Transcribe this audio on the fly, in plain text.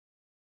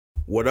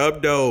What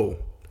up, though?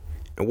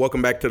 And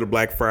welcome back to the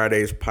Black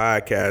Fridays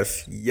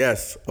podcast.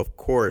 Yes, of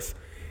course,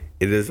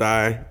 it is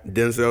I,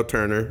 Denzel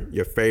Turner,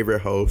 your favorite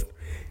host.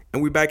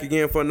 And we back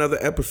again for another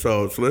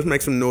episode. So let's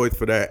make some noise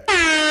for that.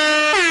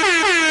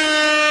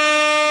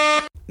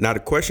 Now, the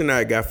question that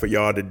I got for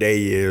y'all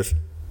today is,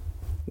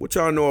 what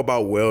y'all know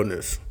about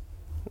wellness?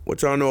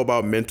 What y'all know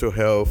about mental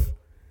health?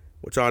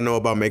 What y'all know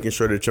about making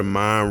sure that your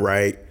mind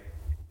right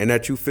and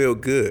that you feel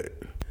good?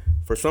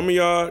 For some of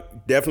y'all,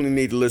 definitely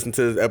need to listen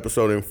to this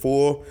episode in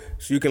full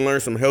so you can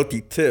learn some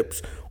healthy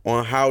tips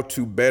on how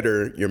to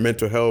better your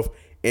mental health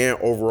and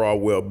overall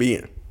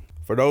well-being.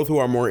 For those who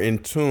are more in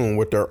tune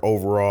with their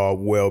overall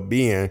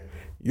well-being,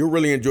 you'll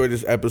really enjoy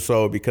this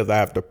episode because I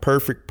have the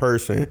perfect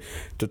person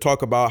to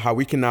talk about how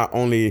we can not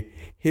only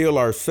heal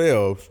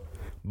ourselves,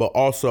 but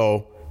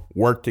also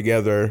work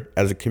together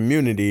as a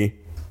community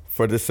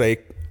for the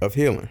sake of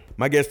healing.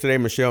 My guest today,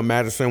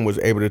 Mattison, was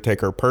able to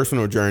take her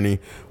personal journey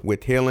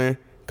with healing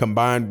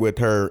combined with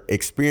her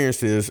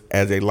experiences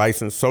as a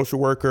licensed social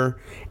worker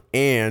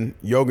and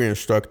yoga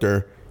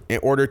instructor in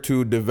order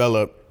to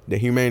develop the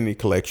Humanity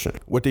Collection.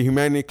 With the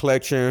Humanity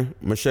Collection,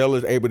 Michelle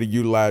is able to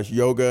utilize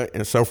yoga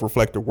and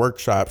self-reflective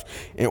workshops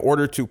in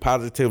order to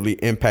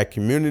positively impact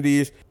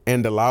communities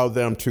and allow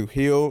them to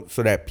heal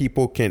so that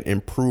people can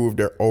improve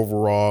their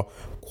overall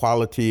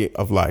quality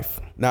of life.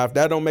 Now, if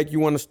that don't make you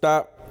want to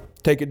stop,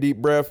 take a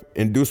deep breath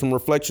and do some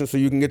reflection so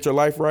you can get your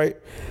life right,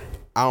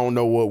 I don't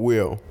know what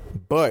will.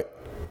 But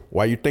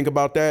while you think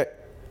about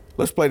that,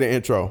 let's play the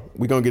intro.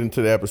 We're going to get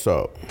into the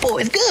episode. Oh,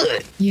 it's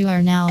good. You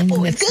are now in the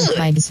mix of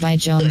Vibes by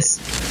Jones.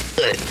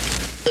 Good.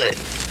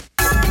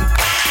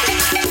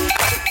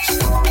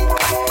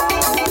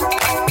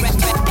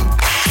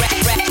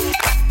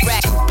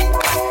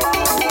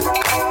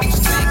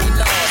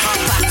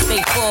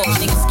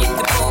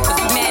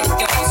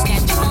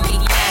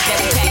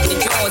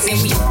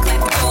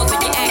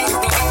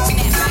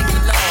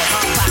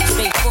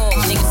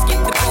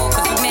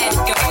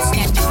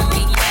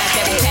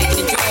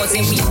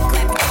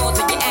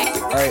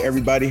 All right,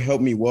 everybody,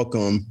 help me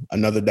welcome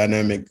another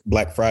dynamic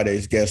Black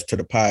Fridays guest to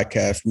the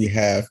podcast. We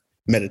have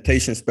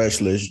meditation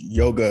specialist,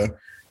 yoga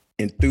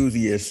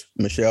enthusiast,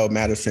 Michelle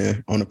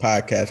Mattison on the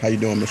podcast. How you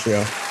doing,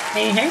 Michelle?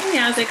 Hey,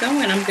 how's it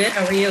going? I'm good.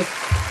 How are you?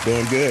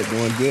 Doing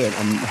good.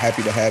 I'm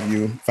happy to have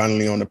you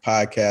finally on the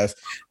podcast.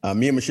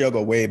 Me and Michelle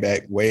go way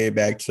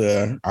back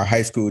to our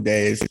high school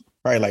days,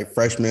 probably like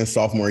freshman,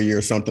 sophomore year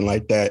or something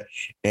like that.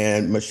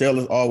 And Michelle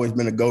has always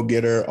been a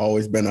go-getter,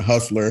 always been a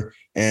hustler.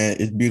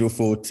 And it's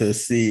beautiful to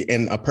see,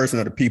 and a person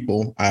of the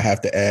people, I have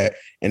to add,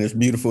 and it's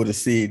beautiful to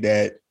see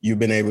that you've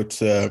been able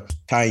to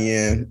tie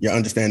in your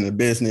understanding of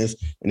business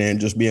and then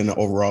just being an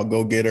overall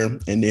go-getter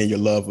and then your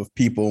love of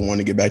people, want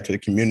to get back to the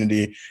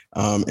community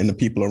and the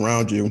people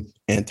around you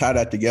and tie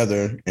that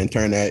together and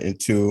turn that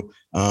into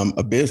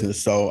a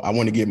business. So I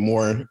want to get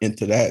more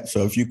into that.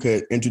 So if you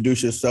could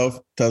introduce yourself,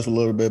 tell us a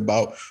little bit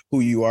about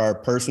who you are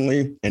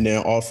personally, and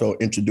then also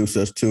introduce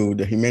us to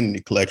the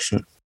Humanity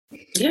Collection.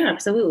 Yeah,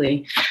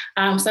 absolutely.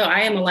 So I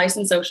am a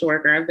licensed social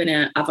worker.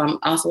 I'm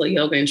also a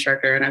yoga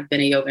instructor, and I've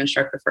been a yoga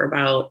instructor for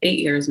about 8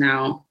 years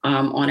now,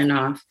 on and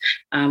off.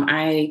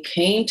 I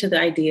came to the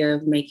idea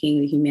of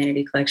making the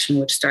Humanity Collection,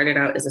 which started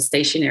out as a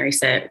stationery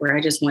set where I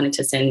just wanted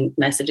to send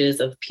messages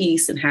of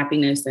peace and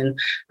happiness and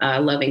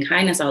loving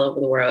kindness all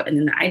over the world. And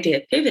then the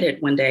idea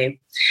pivoted one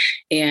day.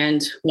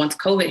 And once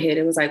COVID hit,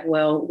 it was like,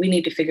 well, we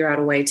need to figure out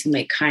a way to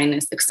make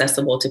kindness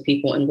accessible to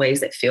people in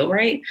ways that feel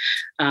right.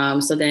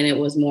 So then it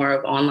was more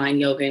of online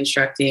yoga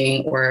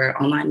instructing or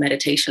online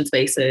meditation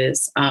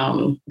spaces.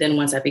 Then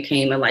once I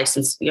became a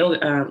licensed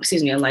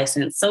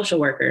social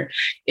worker,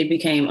 it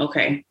became,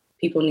 okay,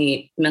 people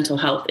need mental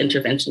health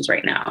interventions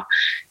right now.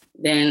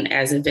 Then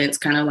as events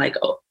kind of like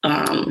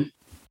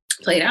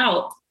played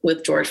out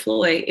with George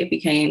Floyd, it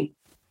became,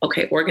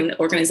 okay,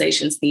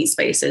 organizations need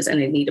spaces and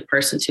they need a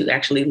person to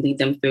actually lead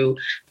them through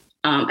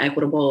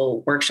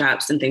equitable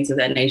workshops and things of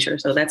that nature.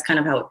 So that's kind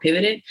of how it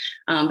pivoted.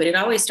 But it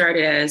always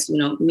started as,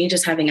 me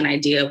just having an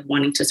idea of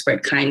wanting to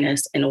spread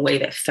kindness in a way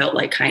that felt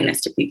like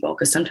kindness to people.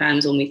 Because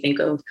sometimes when we think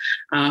of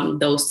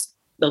those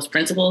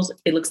principles,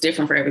 it looks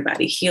different for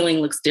everybody. Healing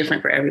looks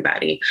different for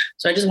everybody.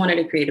 So I just wanted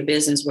to create a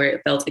business where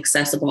it felt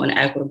accessible and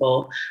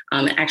equitable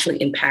and actually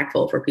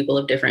impactful for people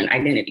of different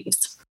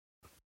identities.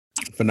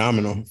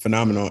 Phenomenal.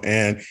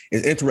 And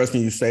it's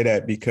interesting you say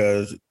that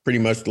because pretty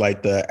much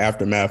like the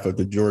aftermath of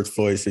the George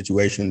Floyd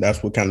situation,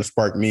 that's what kind of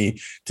sparked me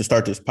to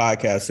start this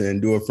podcast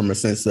and do it from a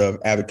sense of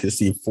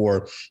advocacy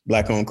for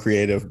Black-owned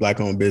creative,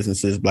 Black-owned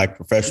businesses, Black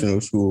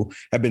professionals who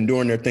have been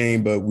doing their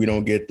thing, but we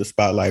don't get the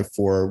spotlight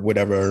for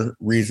whatever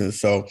reason.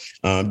 So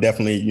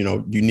definitely,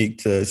 unique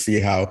to see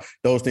how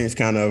those things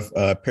kind of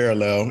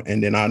parallel.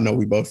 And then I know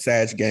we both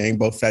Sag gang,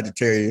 both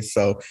Sagittarius.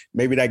 So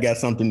maybe that got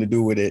something to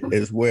do with it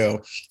as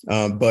well.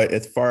 But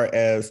as far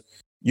as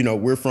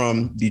we're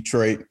from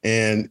Detroit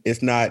and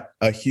it's not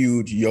a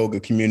huge yoga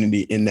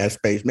community in that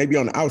space, maybe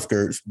on the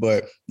outskirts,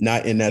 but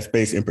not in that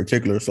space in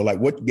particular. So like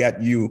what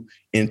got you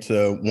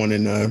into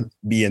wanting to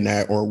be in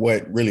that, or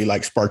what really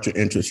like sparked your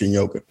interest in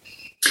yoga?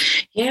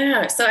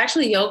 Yeah. So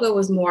actually yoga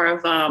was more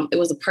of it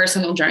was a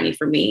personal journey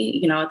for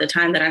me. At the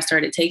time that I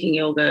started taking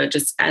yoga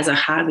just as a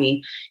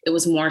hobby, it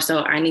was more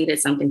so I needed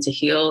something to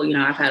heal.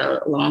 I've had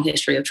a long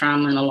history of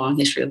trauma and a long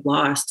history of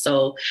loss.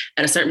 So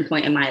at a certain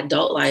point in my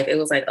adult life, it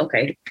was like,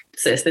 okay,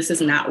 sis, this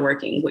is not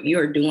working. What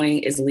you're doing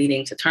is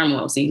leading to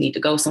turmoil. So you need to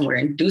go somewhere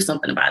and do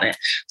something about it.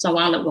 So I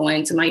wound up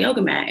going to my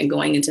yoga mat and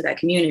going into that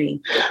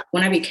community.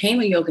 When I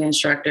became a yoga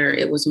instructor,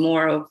 it was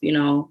more of,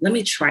 let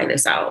me try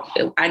this out.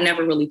 I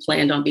never really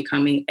planned on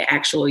becoming an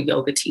actual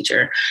yoga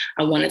teacher.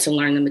 I wanted to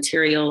learn the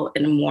material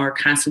in a more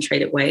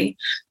concentrated way.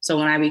 So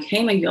when I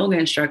became a yoga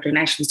instructor and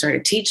actually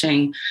started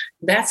teaching,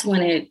 that's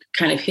when it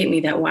kind of hit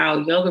me that, wow,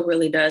 yoga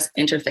really does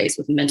interface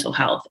with mental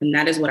health. And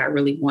that is what I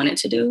really wanted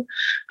to do.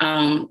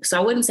 So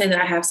I wouldn't say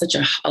that I have such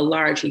a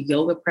large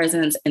yoga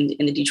presence in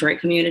the Detroit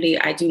community.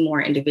 I do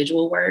more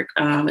individual work,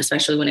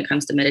 especially when it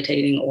comes to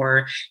meditating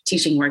or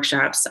teaching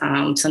workshops.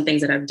 Some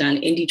things that I've done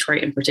in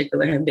Detroit in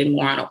particular have been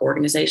more on an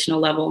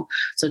organizational level.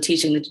 So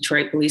teaching the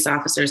Detroit police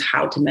officers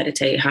how to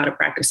meditate, how to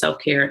practice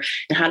self-care,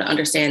 and how to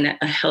understand that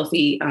a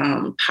healthy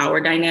power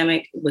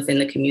dynamic within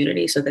the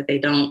community so that they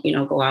don't,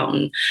 go out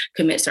and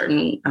commit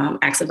certain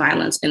acts of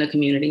violence in a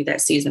community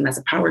that sees them as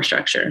a power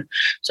structure.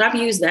 So I've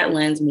used that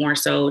lens more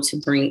so to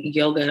bring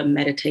yoga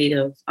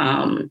meditative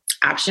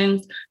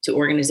options to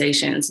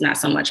organizations, not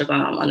so much of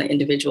on the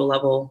individual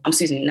level.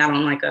 Not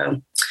on like I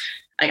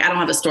don't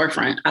have a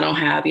storefront. I don't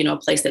have, a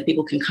place that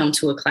people can come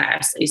to a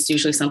class. It's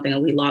usually something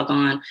that we log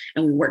on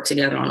and we work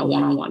together on a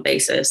one-on-one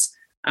basis.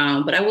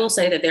 But I will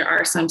say that there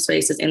are some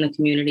spaces in the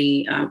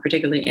community,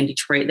 particularly in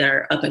Detroit, that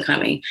are up and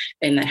coming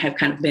and that have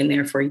kind of been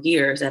there for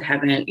years that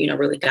haven't,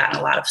 really gotten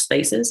a lot of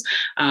spaces,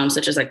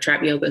 such as like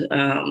Trap Yoga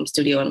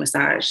Studio and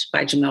Massage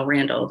by Jamel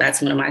Randall.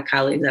 That's one of my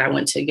colleagues that I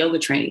went to yoga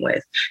training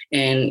with.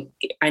 And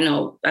I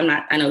know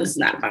this is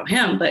not about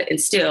him, but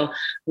it's still,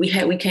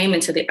 we came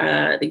into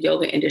the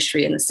yoga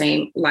industry in the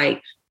same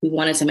light. We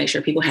wanted to make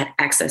sure people had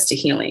access to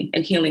healing,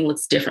 and healing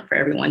looks different for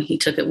everyone. He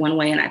took it one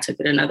way and I took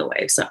it another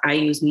way. So I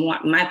use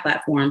my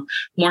platform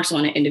more so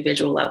on an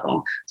individual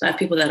level. So I have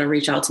people that'll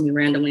reach out to me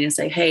randomly and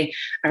say, hey,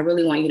 I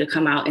really want you to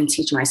come out and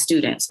teach my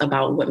students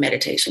about what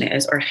meditation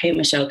is. Or, hey,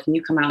 Michelle, can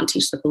you come out and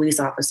teach the police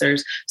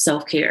officers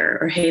self-care?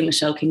 Or, hey,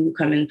 Michelle, can you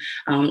come and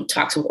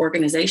talk to an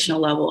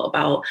organizational level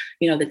about,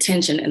 the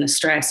tension and the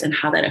stress and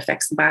how that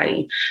affects the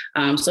body.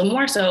 So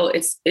more so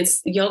it's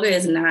yoga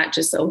is not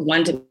just a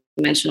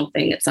one-dimensional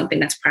thing. It's something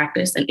that's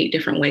practiced in 8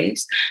 different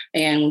ways.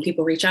 And when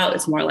people reach out,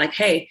 it's more like,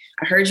 hey,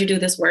 I heard you do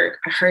this work.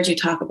 I heard you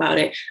talk about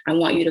it. I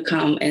want you to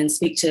come and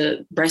speak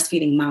to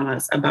breastfeeding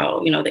mamas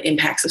about, the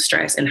impacts of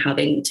stress and how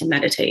they need to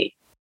meditate.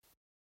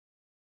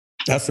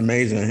 That's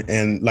amazing.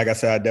 And like I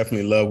said, I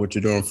definitely love what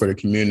you're doing for the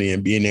community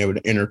and being able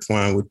to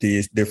intertwine with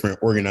these different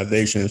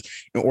organizations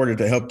in order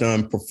to help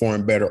them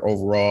perform better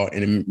overall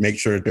and make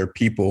sure that their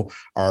people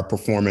are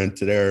performing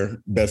to their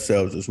best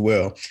selves as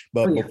well.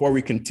 But before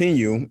we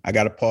continue, I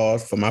got to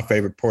pause for my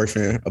favorite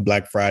portion of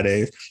Black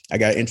Fridays. I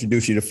got to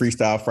introduce you to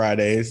Freestyle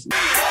Fridays.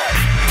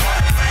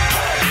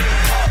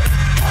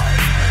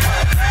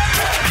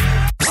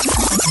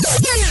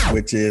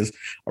 Which is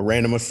a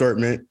random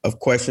assortment of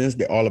questions.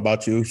 They're all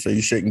about you, so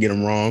you shouldn't get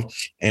them wrong.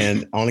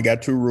 And I only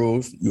got 2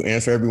 rules. You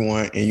answer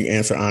everyone and you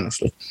answer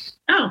honestly.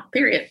 Oh,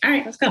 period. All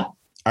right, let's go. All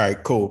right,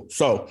 cool.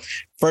 So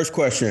first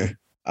question,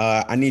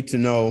 I need to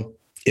know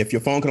if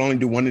your phone can only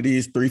do one of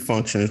these 3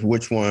 functions,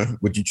 which one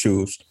would you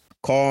choose?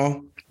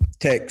 Call,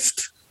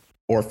 text,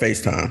 or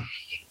FaceTime?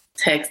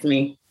 Text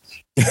me.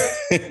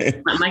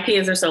 My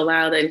kids are so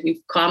loud that if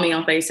you call me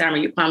on FaceTime or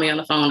you call me on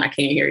the phone, I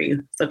can't hear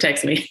you. So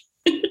text me.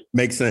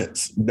 Makes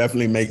sense.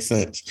 Definitely makes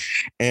sense.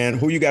 And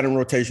who you got in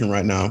rotation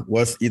right now?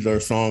 What's either a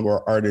song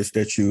or artist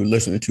that you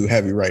listening to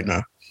heavy right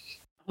now?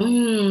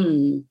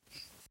 Lauryn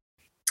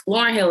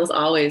Hill is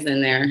always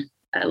in there.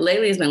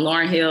 Lately it's been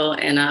Lauryn Hill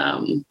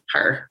and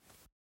her.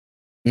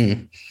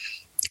 I'm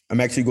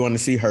actually going to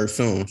see her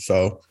soon.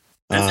 So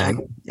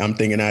I'm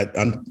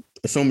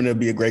assuming it'll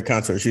be a great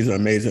concert. She's an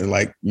amazing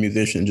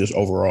musician just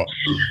overall.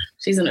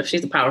 She's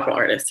a powerful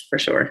artist for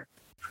sure.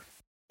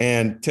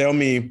 And tell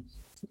me,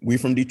 we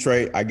from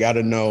Detroit, I got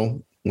to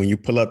know, when you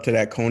pull up to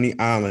that Coney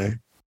Island,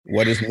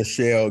 what is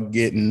Michelle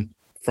getting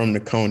from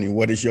the Coney?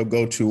 What is your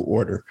go-to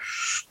order?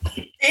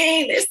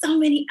 Dang, there's so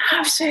many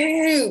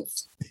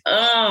options.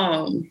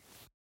 It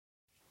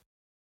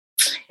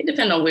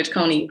depends on which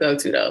Coney you go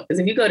to, though. Because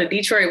if you go to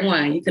Detroit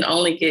 1, you can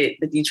only get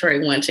the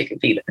Detroit 1 chicken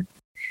pita. If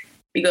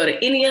you go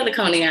to any other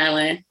Coney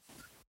Island,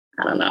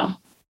 I don't know,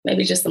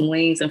 maybe just some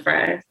wings and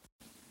fries.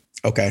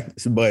 Okay,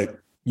 but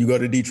you go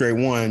to Detroit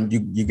 1,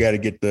 you got to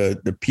get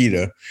the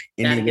pita.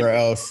 Anywhere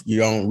else, you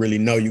don't really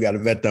know. You got to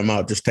vet them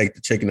out. Just take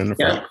the chicken and the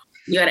fry.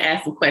 You got to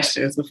ask some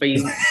questions before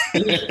you just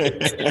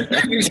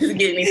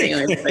get anything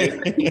on your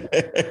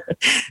plate.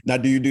 Now,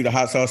 do you do the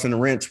hot sauce and the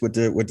ranch with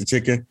the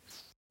chicken?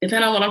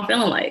 Depending on what I'm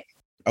feeling like.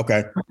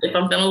 Okay. If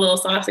I'm feeling a little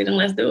saucy, then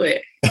let's do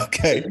it.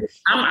 Okay.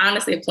 I'm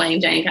honestly a plain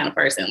Jane kind of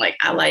person.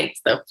 I like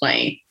stuff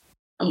plain.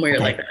 I'm weird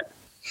like that.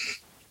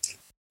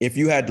 If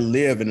you had to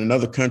live in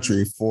another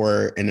country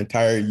for an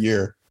entire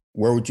year,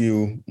 where would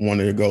you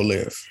want to go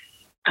live?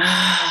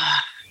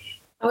 I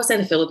would say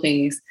the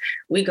Philippines.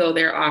 We go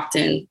there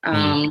often.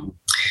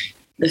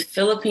 The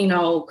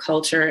Filipino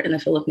culture and the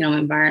Filipino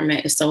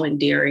environment is so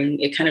endearing.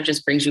 It kind of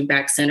just brings you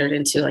back centered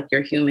into like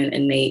your human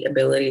innate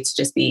ability to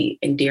just be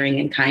endearing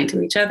and kind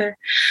to each other.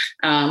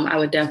 I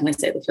would definitely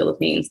say the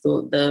Philippines.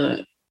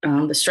 The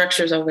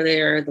structures over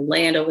there, the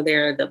land over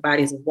there, the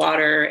bodies of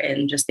water,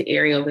 and just the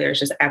area over there is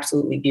just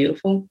absolutely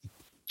beautiful.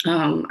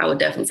 I would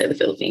definitely say the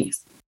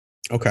Philippines.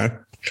 Okay.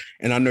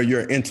 And I know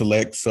you're an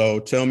intellect, so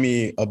tell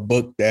me a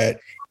book that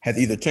has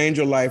either changed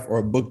your life or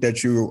a book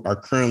that you are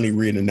currently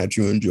reading that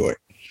you enjoy.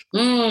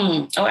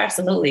 Oh,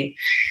 absolutely.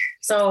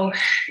 So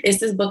it's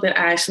this book that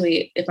I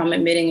actually, if I'm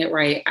admitting it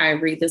right, I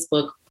read this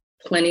book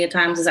plenty of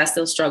times as I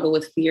still struggle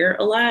with fear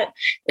a lot.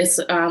 It's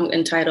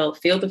entitled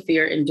Feel the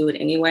Fear and Do It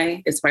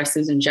Anyway. It's by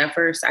Susan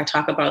Jeffers. I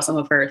talk about some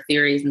of her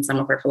theories and some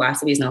of her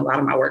philosophies in a lot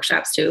of my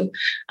workshops too,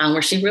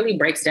 where she really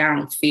breaks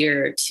down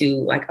fear to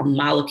like a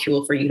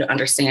molecule for you to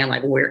understand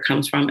like where it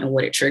comes from and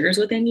what it triggers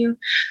within you.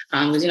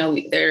 Because,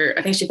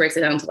 I think she breaks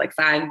it down to like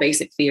 5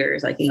 basic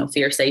fears, like,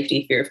 fear of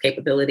safety, fear of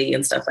capability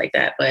and stuff like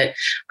that. But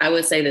I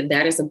would say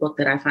that is a book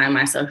that I find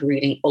myself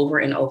reading over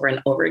and over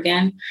and over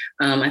again.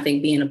 I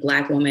think being a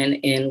Black woman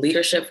in leadership,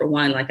 for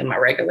one, like in my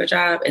regular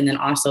job, and then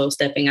also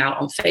stepping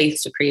out on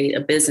faith to create a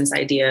business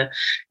idea,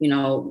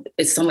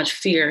 it's so much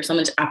fear, so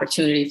much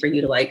opportunity for you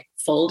to like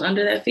fold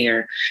under that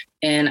fear.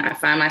 And I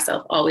find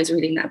myself always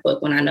reading that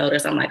book when I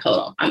notice I'm like, hold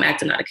on, I'm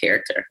acting out of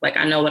character. Like,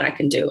 I know what I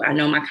can do. I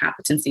know my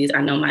competencies.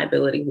 I know my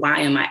ability. Why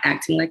am I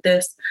acting like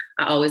this?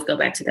 I always go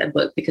back to that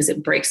book because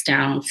it breaks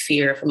down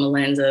fear from a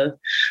lens of,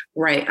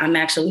 right, I'm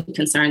actually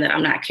concerned that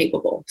I'm not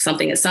capable.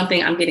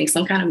 I'm getting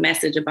some kind of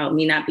message about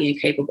me not being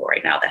capable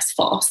right now. That's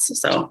false.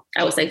 So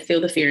I would say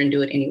Feel the Fear and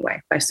Do It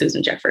Anyway by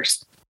Susan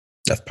Jeffers.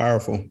 That's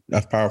powerful.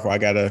 I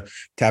got to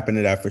tap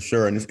into that for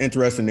sure. And it's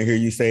interesting to hear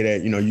you say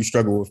that, you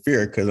struggle with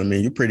fear because,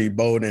 you're pretty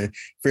bold and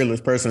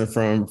fearless person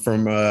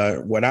from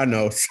what I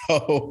know.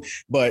 So,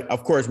 but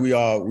of course, we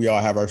all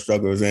have our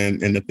struggles and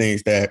the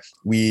things that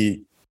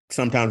we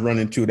sometimes run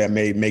into that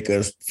may make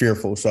us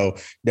fearful. So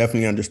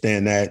definitely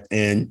understand that.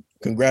 And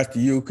congrats to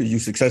you because you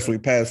successfully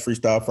passed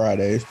Freestyle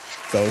Fridays.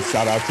 So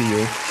shout out to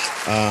you.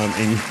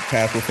 And you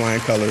passed with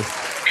flying colors.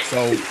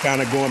 So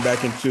kind of going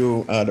back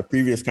into the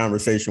previous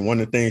conversation,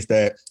 one of the things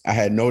that I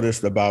had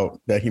noticed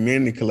about the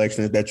Humanity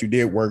Collection is that you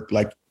did work,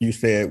 like you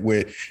said,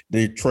 with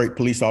Detroit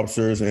police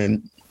officers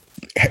and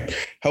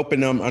helping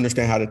them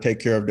understand how to take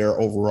care of their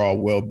overall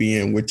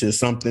well-being, which is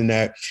something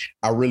that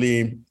I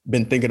really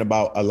been thinking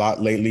about a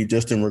lot lately,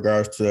 just in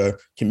regards to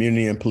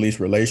community and police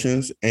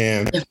relations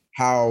and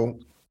how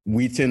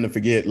we tend to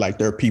forget like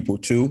they're people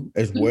too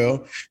as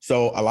well.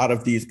 So a lot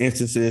of these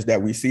instances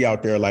that we see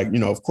out there, like,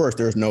 of course,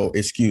 there's no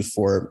excuse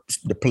for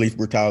the police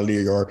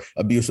brutality or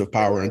abuse of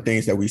power and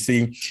things that we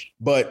see.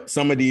 But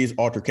some of these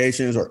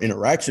altercations or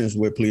interactions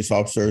with police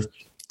officers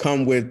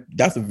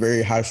that's a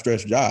very high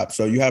stress job.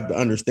 So you have to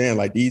understand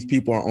like these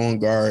people are on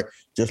guard,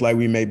 just like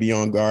we may be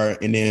on guard.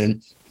 And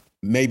then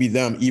maybe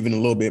them even a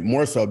little bit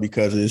more so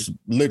because it's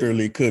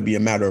literally could be a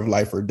matter of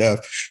life or death.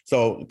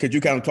 So could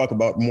you kind of talk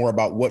more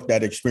about what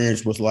that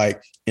experience was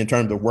like in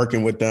terms of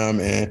working with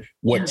them and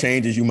what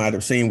changes you might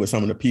have seen with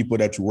some of the people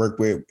that you work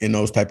with in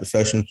those type of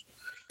sessions?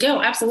 Yeah,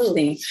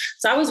 absolutely.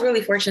 So I was really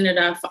fortunate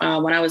enough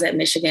when I was at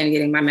Michigan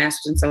getting my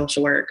master's in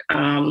social work.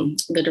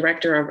 The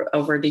director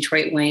over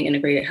Detroit Wayne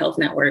Integrated Health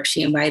Network,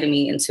 she invited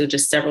me into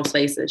just several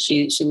places.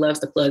 She loves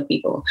to plug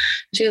people.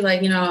 She was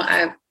like,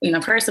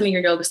 I've heard some of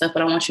your yoga stuff,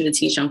 but I want you to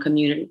teach on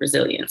community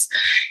resilience.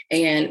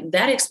 And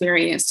that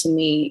experience to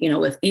me,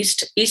 with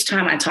each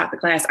time I taught the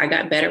class, I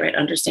got better at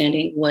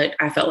understanding what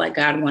I felt like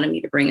God wanted me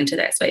to bring into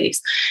that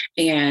space.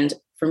 And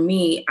for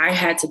me, I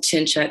had to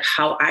chin check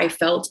how I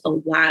felt a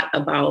lot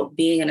about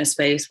being in a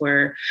space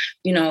where,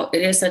 it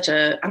is such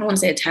I don't want to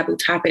say a taboo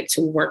topic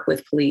to work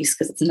with police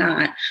because it's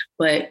not,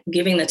 but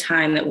giving the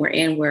time that we're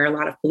in where a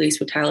lot of police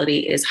brutality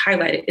is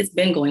highlighted, it's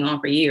been going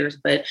on for years,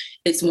 but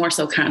it's more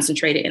so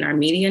concentrated in our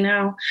media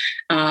now.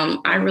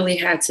 I really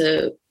had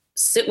to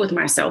sit with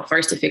myself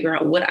first to figure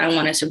out what I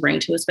wanted to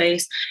bring to a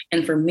space.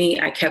 And for me,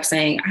 I kept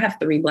saying, I have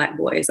 3 Black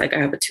boys. Like I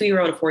have a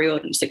 2-year-old, a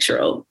 4-year-old, and a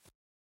 6-year-old.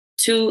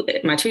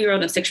 My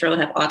 2-year-old and 6-year-old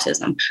have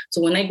autism. So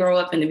when they grow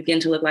up and they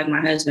begin to look like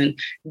my husband,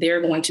 they're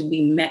going to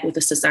be met with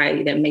a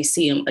society that may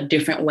see them a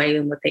different way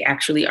than what they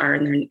actually are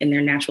in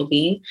their natural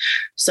being.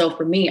 So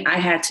for me, I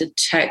had to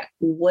check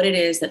what it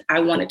is that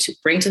I wanted to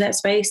bring to that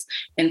space.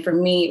 And for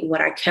me,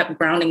 what I kept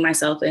grounding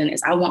myself in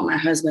is I want my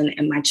husband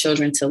and my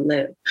children to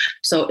live.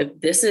 So if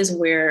this is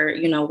where,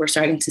 we're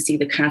starting to see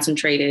the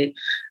concentrated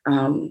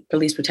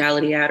police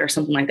brutality at or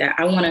something like that,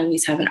 I want to at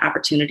least have an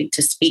opportunity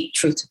to speak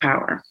truth to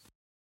power.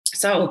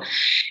 So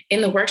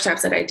in the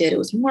workshops that I did, it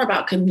was more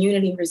about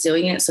community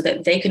resilience so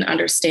that they can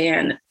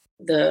understand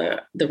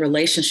the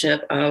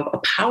relationship of a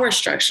power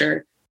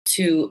structure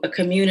to a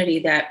community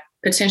that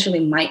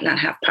potentially might not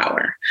have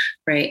power,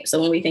 right? So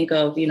when we think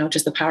of,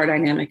 just the power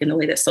dynamic and the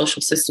way that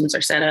social systems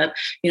are set up,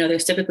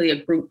 there's typically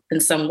a group in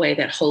some way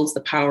that holds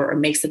the power or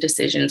makes the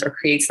decisions or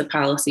creates the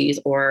policies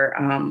or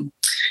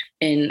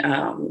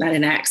not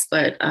enacts,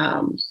 but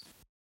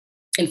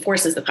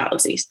enforces the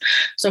policies.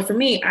 So for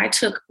me, I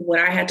took what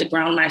I had to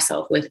ground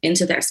myself with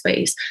into that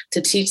space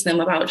to teach them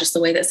about just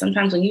the way that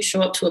sometimes when you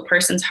show up to a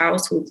person's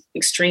house who's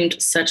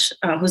experienced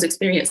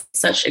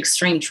such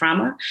extreme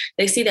trauma,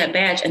 they see that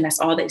badge and that's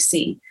all they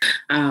see.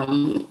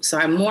 So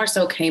I more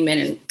so came in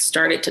and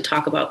started to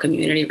talk about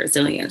community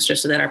resilience,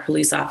 just so that our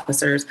police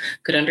officers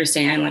could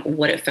understand like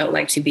what it felt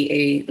like to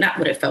be not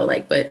what it felt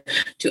like, but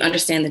to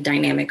understand the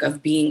dynamic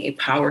of being a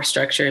power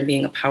structure and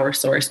being a power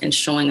source and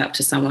showing up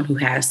to someone who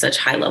has such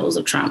high levels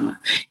of trauma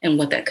and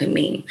what that could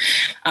mean.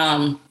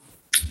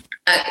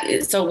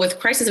 So with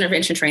crisis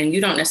intervention training,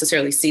 you don't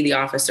necessarily see the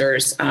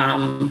officers,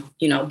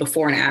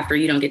 before and after.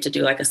 You don't get to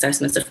do like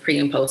assessments of pre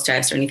and post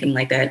tests or anything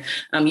like that.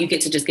 You get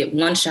to just get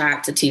one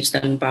shot to teach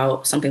them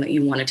about something that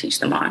you want to teach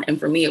them on. And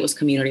for me, it was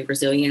community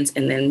resilience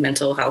and then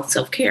mental health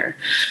self-care.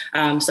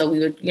 So we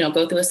would,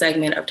 go through a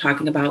segment of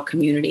talking about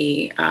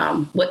community.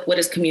 What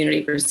does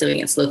community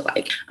resilience look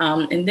like?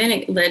 And then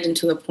it led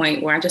into a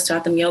point where I just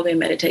taught them yoga and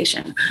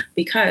meditation,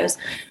 because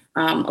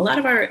a lot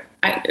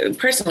of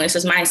personally, this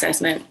is my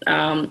assessment,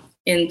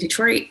 in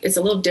Detroit, it's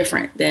a little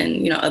different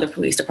than, other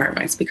police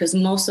departments, because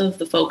most of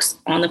the folks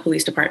on the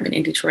police department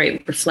in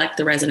Detroit reflect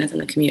the residents in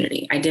the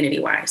community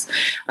identity-wise.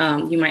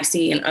 You might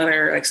see in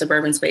other like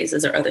suburban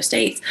spaces or other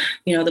states,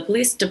 the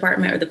police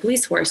department or the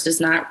police force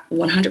does not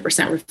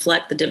 100%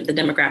 reflect the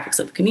demographics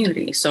of the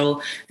community.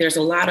 So there's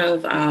a lot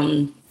of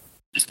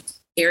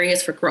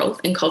areas for growth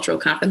and cultural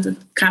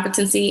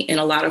competency in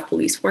a lot of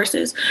police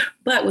forces.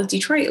 But with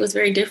Detroit, it was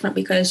very different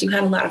because you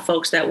had a lot of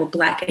folks that were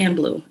Black and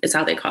blue, is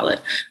how they call it,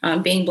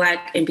 being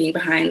Black and being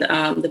behind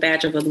the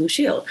badge of a blue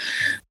shield.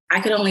 I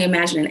could only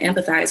imagine and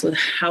empathize with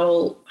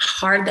how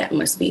hard that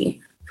must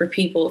be for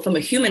people from a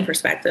human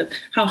perspective,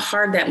 how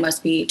hard that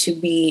must be to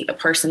be a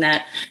person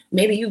that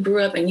maybe you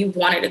grew up and you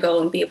wanted to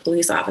go and be a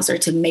police officer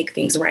to make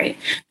things right.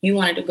 You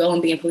wanted to go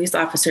and be a police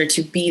officer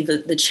to be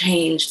the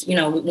change.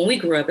 When we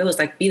grew up, it was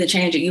like, be the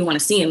change that you want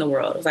to see in the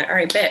world. It was like, all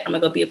right, bet I'm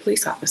gonna go be a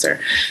police officer.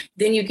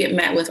 Then you get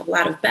met with a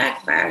lot of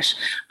backlash,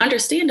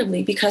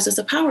 understandably, because it's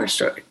a power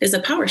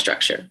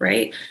structure,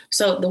 right?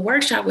 So the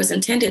workshop was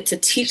intended to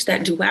teach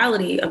that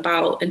duality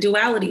and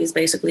duality is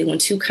basically when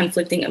two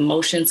conflicting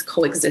emotions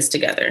coexist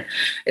together.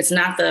 It's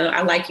not the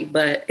I like you,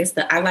 but it's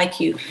the I like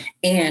you,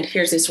 and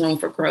here's this room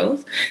for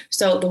growth.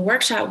 So the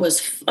workshop was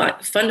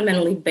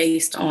fundamentally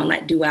based on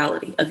that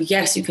duality of,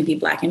 yes, you can be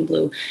Black and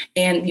blue,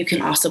 and you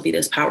can also be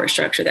this power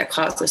structure that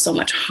causes so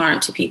much harm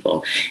to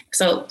people.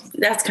 So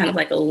that's kind of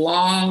like a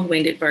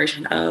long-winded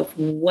version of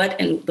what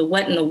and the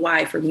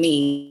why for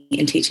me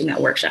in teaching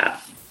that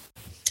workshop.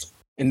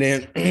 And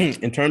then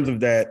in terms of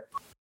that,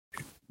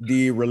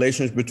 the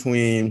relations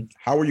between,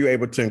 how were you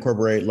able to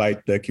incorporate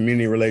like the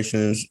community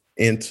relations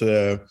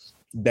into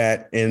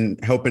that and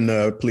helping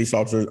the police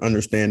officers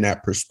understand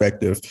that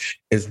perspective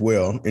as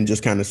well, and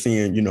just kind of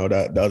seeing,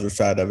 the other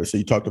side of it. So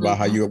you talked about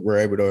how you were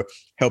able to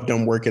help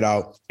them work it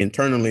out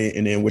internally,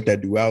 and then with that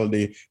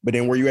duality, but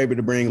then were you able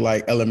to bring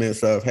like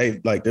elements of,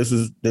 hey, like this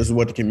is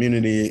what the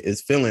community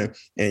is feeling,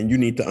 and you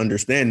need to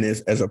understand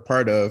this as a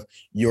part of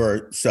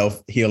your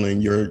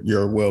self-healing,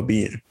 your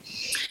well-being?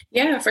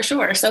 Yeah, for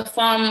sure. So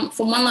from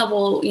one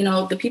level,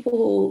 the people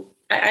who,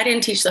 I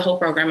didn't teach the whole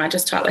program. I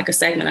just taught like a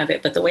segment of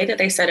it. But the way that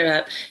they set it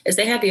up is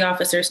they had the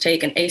officers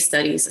take an ACE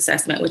studies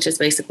assessment, which is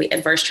basically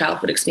adverse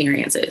childhood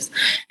experiences.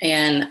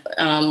 And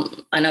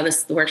I know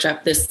this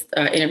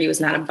interview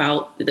is not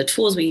about the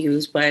tools we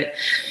use, but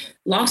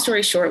long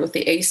story short, with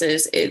the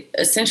ACEs, it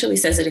essentially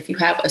says that if you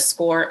have a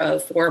score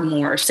of 4 or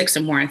more, or 6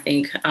 or more, I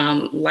think,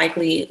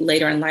 likely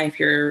later in life,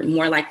 you're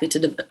more likely to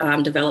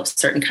develop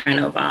certain kind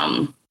of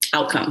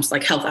outcomes,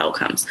 like health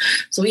outcomes.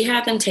 So we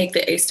had them take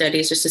the ACE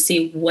studies just to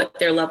see what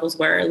their levels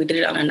were. We did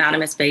it on an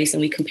anonymous base, and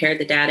we compared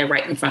the data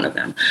right in front of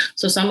them.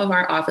 So some of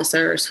our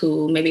officers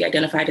who maybe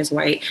identified as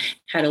white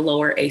had a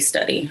lower ACE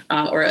study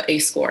or an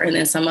ACE score. And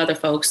then some other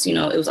folks, it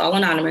was all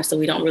anonymous, so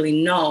we don't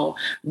really know.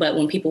 But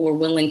when people were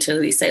willing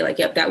to say like,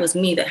 yep, that was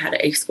me that had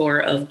an ACE score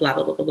of blah,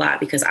 blah, blah, blah, blah,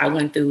 because I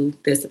went through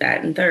this,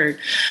 that, and third.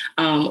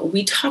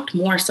 We talked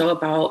more so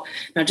about,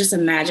 just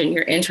imagine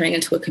you're entering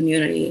into a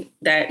community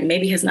that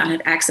maybe has not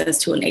had access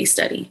to an ACE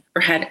study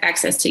or had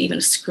access to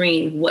even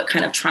screen what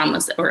kind of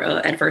traumas or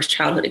adverse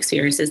childhood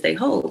experiences they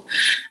hold.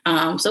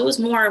 So it was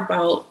more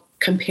about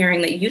comparing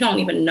that you don't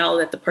even know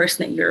that the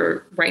person that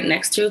you're right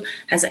next to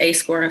has an ACE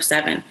score of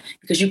 7,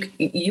 because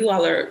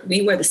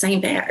we wear the same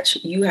badge.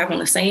 You have on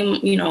the same,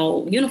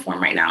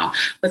 uniform right now,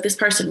 but this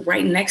person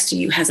right next to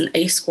you has an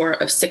ACE score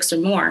of 6 or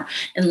more.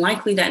 And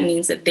likely that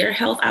means that their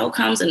health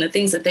outcomes and the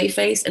things that they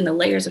face and the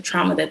layers of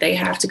trauma that they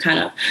have to kind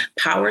of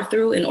power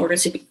through in order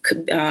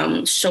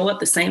to show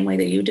up the same way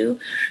that you do,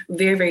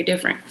 very, very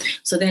different.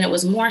 So then it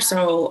was more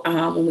so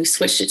when we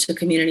switched it to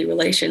community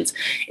relations,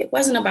 it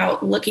wasn't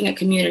about looking at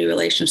community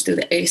relations through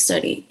through the ACE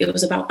study. It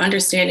was about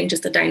understanding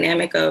just the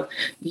dynamic of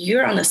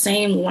you're on the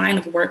same line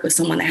of work with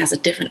someone that has a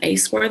different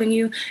ACE score than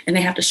you, and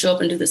they have to show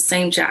up and do the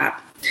same job.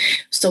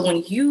 So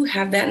when you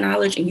have that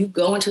knowledge and you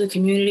go into the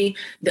community,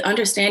 the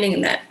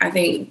understanding that I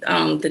think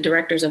the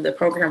directors of the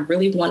program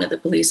really wanted the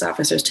police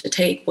officers to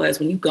take was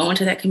when you go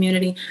into that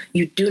community,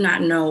 you do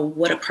not know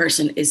what a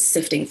person is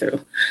sifting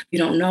through. You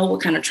don't know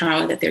what kind of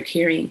trauma that they're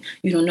carrying.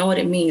 You don't know what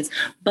it means.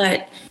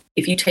 But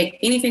if you take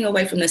anything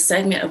away from this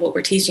segment of what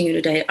we're teaching you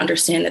today,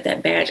 understand that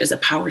that badge is a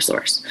power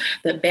source.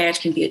 That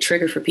badge can be a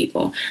trigger for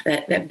people.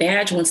 That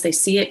badge, once they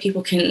see it,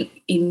 people can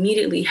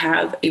immediately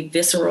have a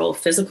visceral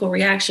physical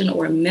reaction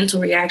or a mental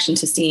reaction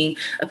to seeing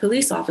a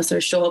police officer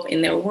show up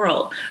in their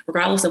world,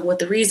 regardless of what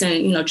the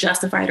reason,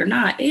 justified or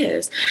not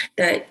is.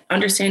 That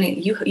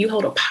understanding you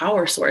hold a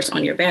power source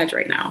on your badge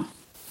right now.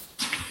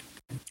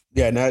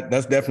 Yeah, and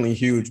that's definitely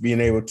huge,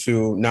 being able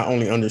to not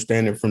only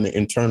understand it from the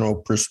internal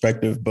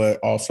perspective, but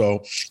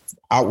also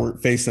outward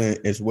facing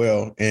as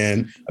well.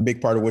 And a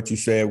big part of what you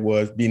said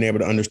was being able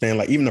to understand,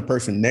 like, even the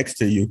person next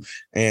to you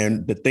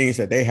and the things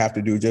that they have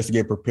to do just to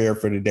get prepared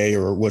for the day,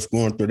 or what's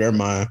going through their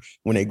mind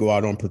when they go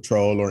out on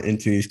patrol or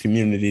into these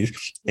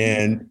communities.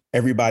 And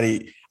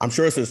everybody, I'm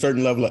sure it's a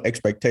certain level of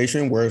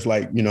expectation where it's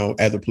like,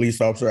 as a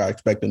police officer, I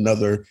expect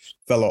another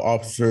fellow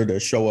officer to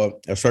show up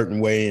a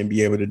certain way and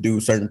be able to do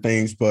certain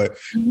things. But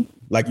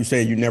like you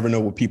said, you never know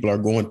what people are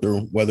going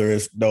through, whether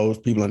it's those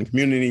people in the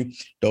community,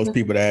 those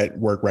people that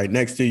work right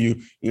next to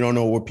you. You don't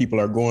know what people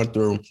are going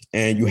through,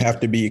 and you have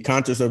to be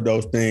conscious of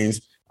those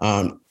things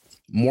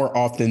more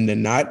often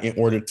than not in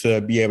order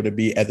to be able to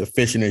be as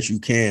efficient as you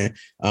can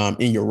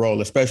in your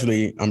role,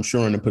 especially, I'm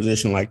sure, in a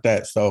position like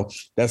that. So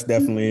that's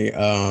definitely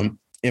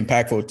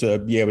impactful to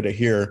be able to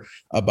hear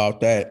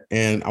about that.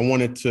 And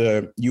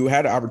you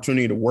had an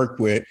opportunity to work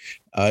with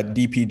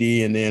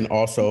DPD and then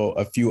also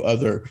a few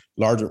other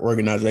larger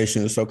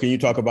organizations. So can you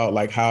talk about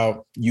like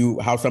how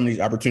some of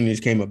these opportunities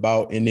came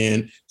about, and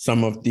then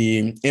some of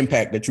the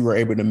impact that you were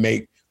able to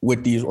make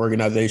with these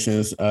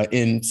organizations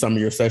in some of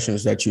your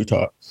sessions that you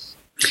taught?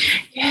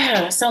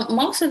 Yeah, so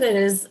most of it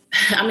is,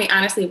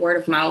 honestly, word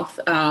of mouth.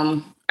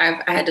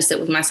 I had to sit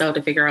with myself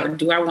to figure out,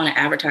 do I want to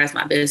advertise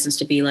my business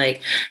to be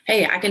like,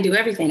 hey, I can do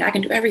everything. I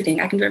can do everything.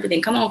 I can do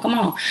everything. Come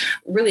on.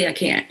 Really, I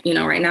can't.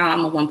 Right now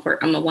I'm a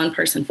one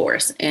person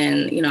force.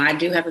 And, I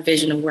do have a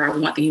vision of where I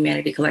want the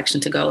Humanity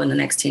Collection to go in the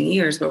next 10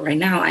 years. But right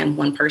now I am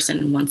one person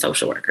and one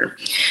social worker.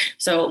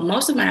 So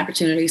most of my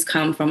opportunities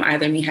come from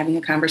either me having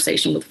a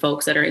conversation with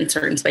folks that are in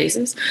certain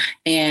spaces.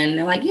 And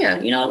they're like, yeah,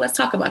 let's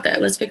talk about that.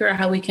 Let's figure out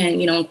how we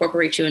can,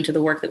 incorporate you into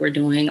the work that we're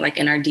doing, like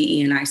in our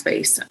DE&I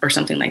space or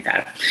something like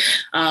that.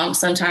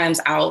 Sometimes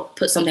I'll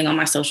put something on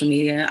my social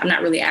media. I'm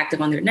not really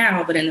active on there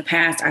now, but in the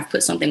past, I've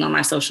put something on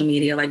my social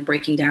media, like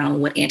breaking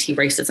down what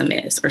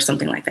anti-racism is or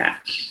something like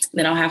that.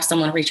 Then I'll have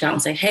someone reach out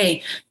and say,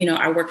 hey,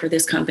 I work for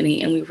this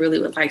company and we really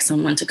would like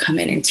someone to come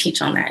in and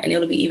teach on that. And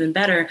it'll be even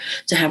better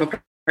to have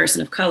a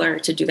person of color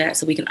to do that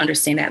so we can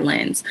understand that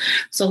lens.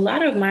 So a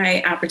lot of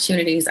my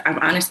opportunities, I've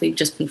honestly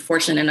just been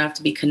fortunate enough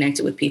to be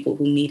connected with people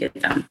who needed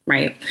them,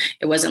 right?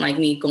 It wasn't like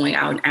me going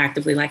out and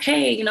actively like,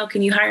 hey,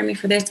 can you hire me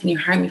for this? Can you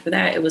hire me for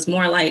that? It was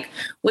more like,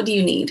 what do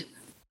you need?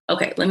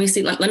 Okay, let me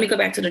see. Let me go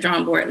back to the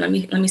drawing board. Let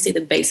me see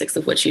the basics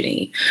of what you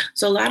need.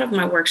 So a lot of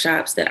my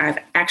workshops that I've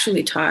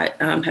actually taught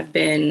have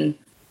been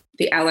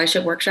the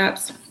allyship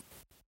workshops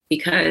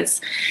because,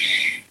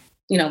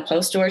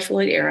 post George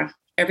Floyd era,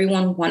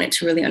 everyone wanted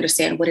to really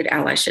understand, what did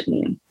allyship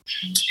mean?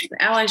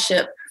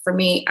 Allyship, for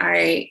me,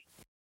 I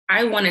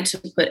wanted to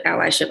put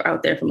allyship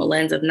out there from a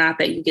lens of not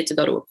that you get to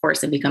go to a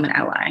course and become an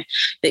ally,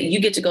 that you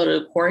get to go to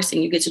a course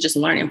and you get to just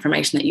learn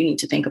information that you need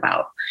to think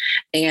about.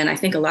 And I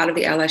think a lot of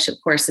the allyship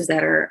courses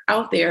that are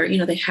out there,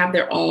 they have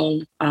their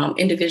own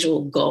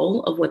individual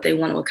goal of what they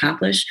want to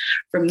accomplish.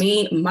 For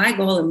me, my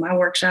goal in my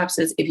workshops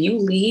is if you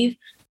leave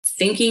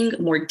thinking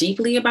more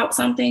deeply about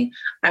something,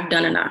 I've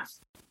done enough.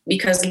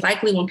 Because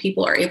likely when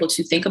people are able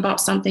to think about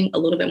something a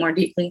little bit more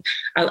deeply,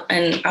 I'll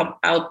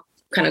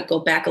kind of go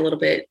back a little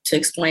bit to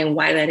explain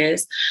why that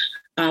is.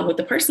 With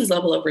the person's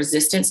level of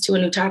resistance to a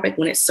new topic,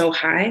 when it's so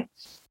high,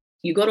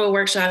 you go to a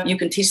workshop, you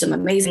can teach them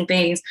amazing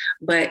things,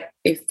 but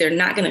if they're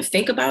not going to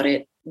think about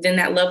it, then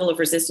that level of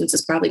resistance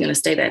is probably going to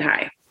stay that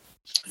high.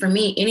 For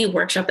me, any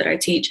workshop that I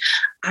teach,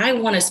 I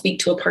want to speak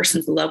to a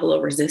person's level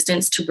of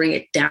resistance to bring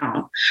it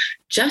down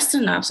just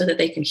enough so that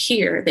they can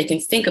hear, they can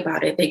think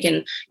about it, they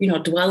can,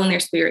 dwell in their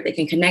spirit, they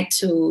can connect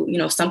to,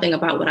 something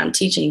about what I'm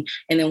teaching.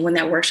 And then when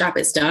that workshop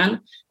is done,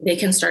 they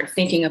can start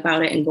thinking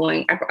about it and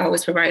going. I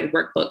always provide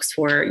workbooks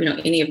for,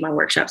 any of my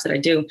workshops that I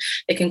do.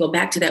 They can go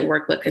back to that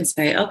workbook and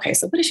say, okay,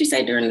 so what did she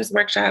say during this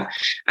workshop?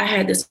 I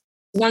had this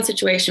one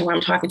situation where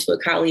I'm talking to a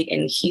colleague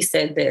and he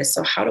said this.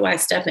 So how do I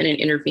step in and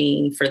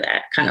intervene for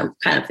that kind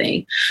of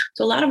thing?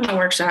 So a lot of my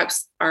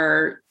workshops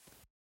are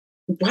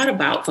brought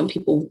about from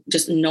people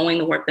just knowing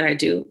the work that I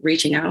do,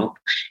 reaching out,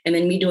 and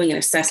then me doing an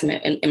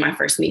assessment in my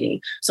first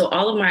meeting. So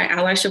all of my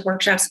allyship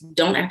workshops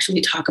don't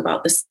actually talk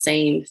about the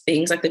same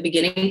things. Like the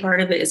beginning part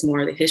of it is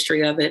more the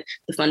history of it,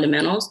 the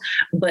fundamentals,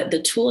 but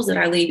the tools that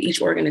I leave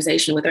each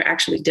organization with are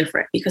actually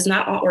different because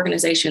not all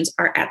organizations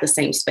are at the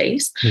same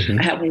space. Mm-hmm.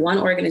 I have one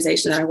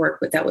organization that I work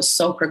with that was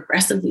so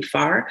progressively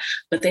far,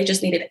 but they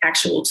just needed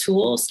actual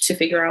tools to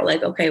figure out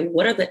like, okay,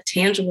 what are the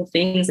tangible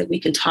things that we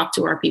can talk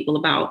to our people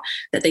about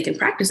that they can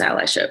practice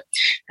allyship?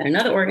 And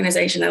another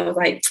organization that was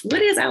like,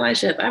 what is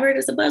allyship? I heard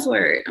it's a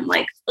buzzword. I'm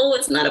like, oh,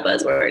 it's not a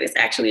buzzword. It's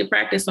actually a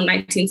practice from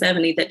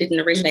 1970 that didn't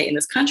originate in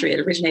this country. It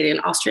originated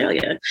in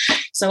Australia.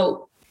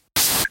 So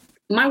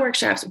my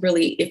workshops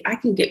really, if I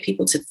can get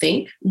people to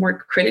think more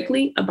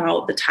critically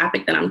about the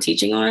topic that I'm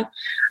teaching on,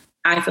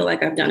 I feel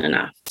like I've done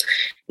enough.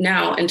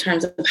 Now, in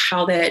terms of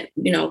how that,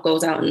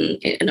 goes out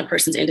in a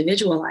person's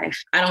individual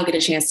life, I don't get a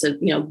chance to,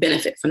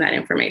 benefit from that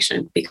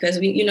information because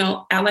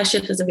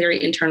allyship is a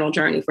very internal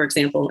journey. For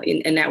example,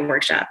 in that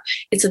workshop,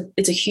 it's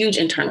a huge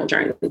internal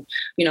journey.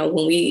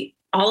 When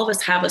all of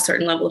us have a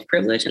certain level of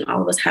privilege and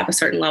all of us have a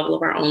certain level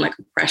of our own like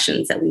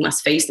oppressions that we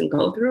must face and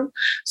go through.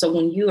 So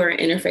when you are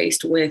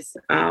interfaced with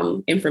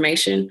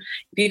information,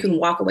 if you can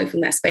walk away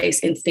from that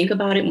space and think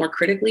about it more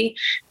critically,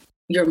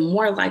 you're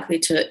more likely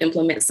to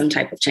implement some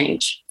type of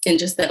change. And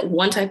just that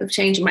one type of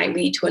change might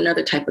lead to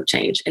another type of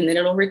change, and then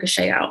it'll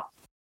ricochet out.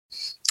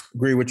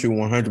 Agree with you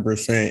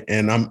 100%.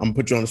 And I'm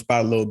put you on the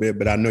spot a little bit,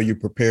 but I know you're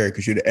prepared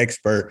because you're the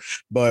expert.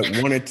 But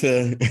wanted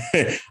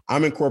to,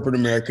 I'm in corporate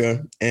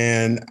America,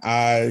 and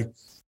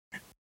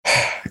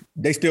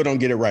they still don't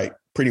get it right.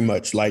 Pretty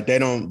much, like they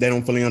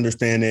don't fully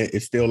understand it.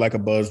 It's still like a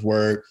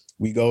buzzword.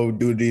 We go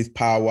do these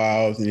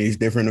powwows and these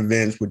different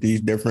events with these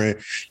different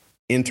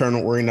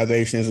internal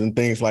organizations and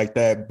things like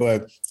that.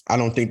 But I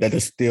don't think that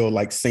it's still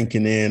like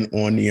sinking in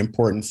on the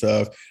importance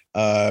of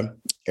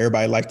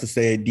everybody likes to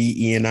say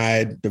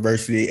DE&I,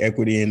 diversity,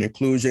 equity, and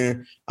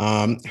inclusion.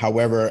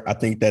 However, I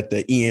think that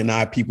the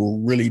E&I people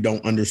really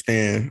don't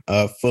understand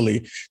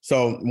fully.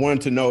 So wanted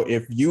to know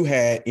if you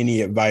had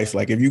any advice,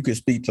 like if you could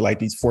speak to like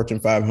these Fortune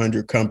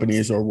 500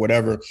 companies or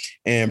whatever,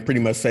 and pretty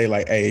much say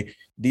like, hey,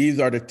 these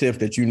are the tips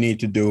that you need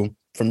to do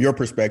from your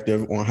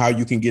perspective on how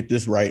you can get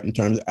this right in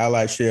terms of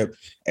allyship,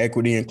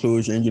 equity,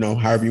 inclusion,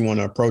 however you want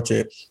to approach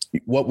it.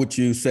 What would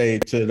you say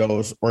to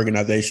those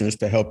organizations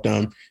to help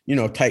them,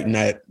 tighten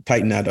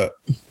that up?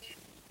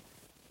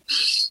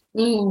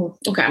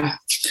 Okay.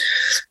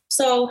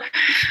 So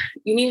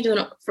you need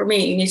to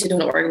do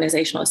an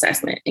organizational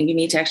assessment, and you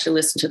need to actually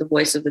listen to the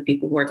voice of the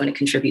people who are going to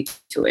contribute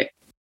to it.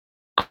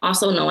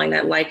 Also knowing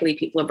that likely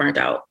people are burnt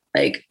out.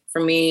 Like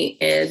for me,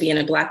 being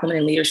a Black woman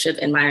in leadership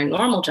in my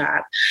normal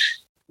job,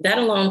 that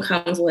alone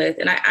comes with,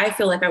 and I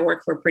feel like I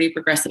work for a pretty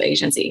progressive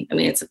agency. I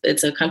mean,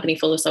 it's a company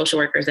full of social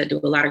workers that do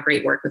a lot of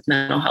great work with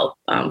mental health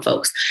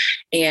folks.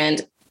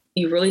 And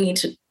you really need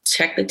to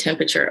check the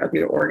temperature of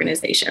your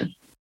organization.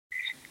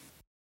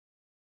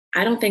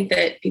 I don't think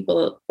that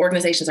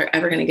organizations are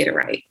ever going to get it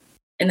right.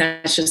 And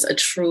that's just a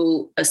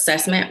true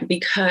assessment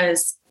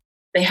because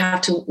they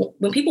have to,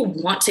 when people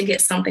want to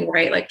get something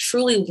right, like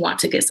truly want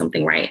to get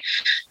something right,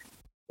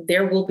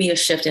 there will be a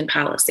shift in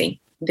policy.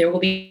 There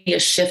will be a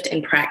shift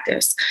in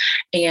practice.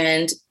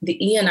 And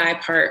the E&I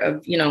part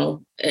of,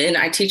 and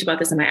I teach about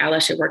this in my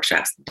allyship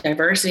workshops,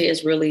 diversity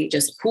is really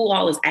just who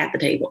all is at the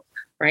table,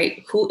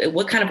 right?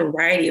 What kind of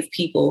variety of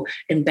people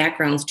and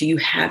backgrounds do you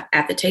have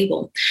at the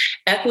table?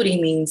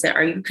 Equity means that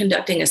are you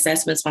conducting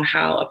assessments on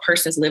how a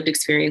person's lived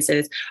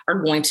experiences are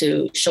going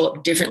to show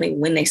up differently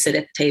when they sit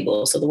at the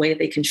table? So the way that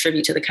they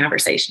contribute to the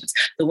conversations,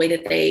 the way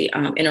that they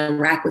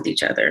interact with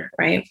each other,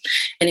 right?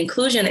 And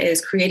inclusion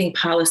is creating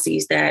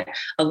policies that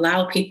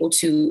allow people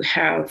to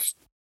have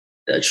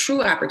a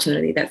true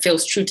opportunity that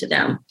feels true to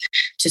them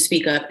to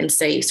speak up and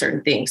say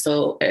certain things.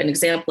 So an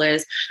example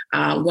is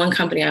one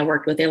company I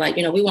worked with, they're like,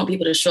 we want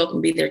people to show up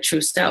and be their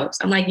true selves.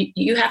 I'm like,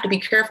 you have to be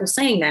careful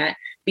saying that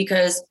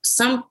because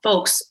some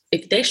folks,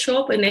 if they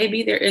show up and they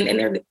be there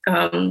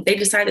and they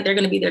decide that they're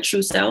going to be their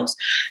true selves,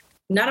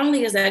 not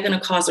only is that going to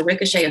cause a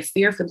ricochet of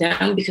fear for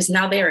them because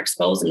now they're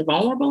exposed and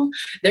vulnerable,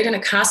 they're going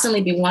to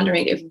constantly be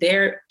wondering if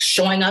they're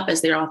showing up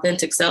as their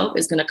authentic self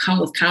is going to come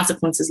with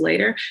consequences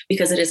later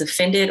because it has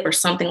offended or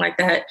something like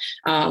that,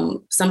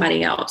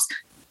 somebody else.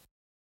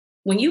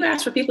 When you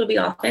ask for people to be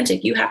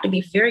authentic, you have to be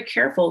very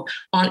careful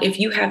on if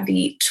you have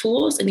the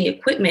tools and the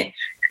equipment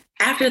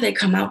after they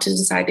come out to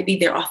decide to be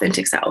their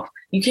authentic self.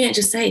 You can't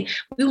just say,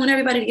 we want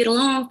everybody to get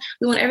along.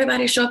 We want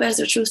everybody to show up as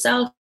their true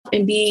self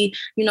and be,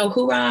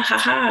 hoorah, ha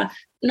ha.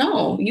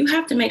 No, you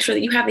have to make sure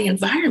that you have the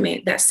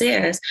environment that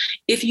says,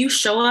 if you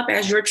show up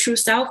as your true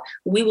self,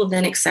 we will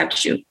then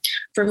accept you.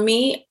 For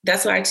me,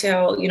 that's what I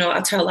tell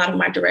a lot of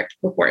my direct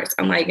reports.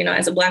 I'm like,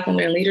 as a Black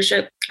woman in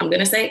leadership, I'm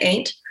going to say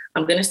ain't,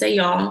 I'm going to say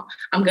y'all,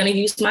 I'm going to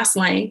use my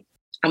slang.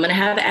 I'm going to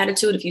have an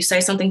attitude if you say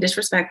something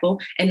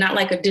disrespectful, and not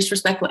like a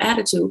disrespectful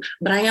attitude,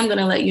 but I am going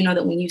to let you know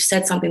that when you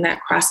said something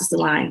that crosses the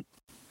line,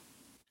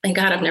 Thank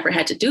God I've never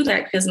had to do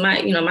that because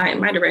my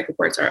direct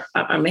reports are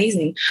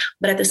amazing.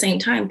 But at the same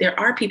time, there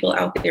are people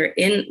out there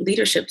in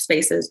leadership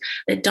spaces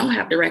that don't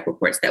have direct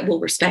reports that will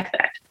respect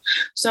that.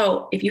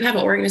 So if you have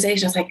an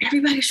organization that's like,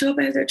 everybody show up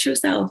as their true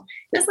self,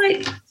 it's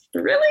like,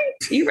 really?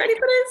 Are you ready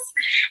for this?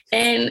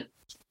 And,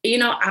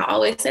 I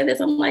always say this,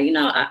 I'm like,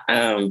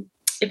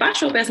 if I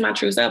show up as my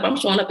true self, I'm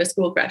showing up as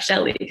Schoolcraft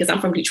Shelley because I'm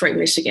from Detroit,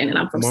 Michigan, and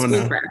I'm from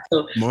Schoolcraft.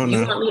 So you want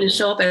me to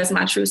show up as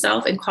my true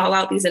self and call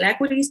out these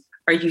inequities?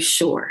 Are you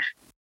sure?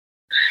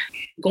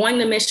 Going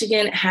to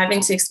Michigan,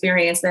 having to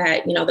experience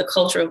that, the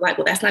culture of like,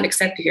 well, that's not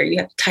accepted here. You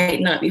have to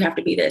tighten up. You have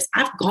to be this.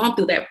 I've gone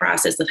through that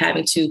process of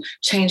having to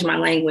change my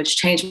language,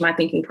 change my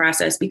thinking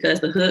process because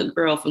the hood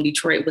girl from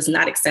Detroit was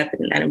not accepted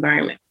in that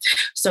environment.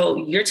 So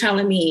you're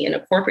telling me in a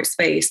corporate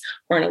space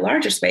or in a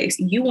larger space,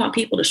 you want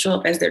people to show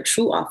up as their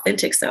true,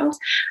 authentic selves.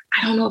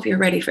 I don't know if you're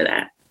ready for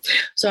that.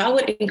 So I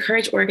would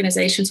encourage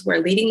organizations who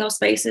are leading those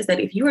spaces that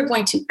if you are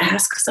going to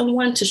ask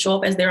someone to show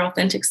up as their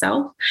authentic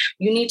self,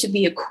 you need to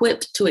be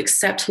equipped to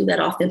accept who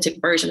that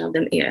authentic version of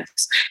them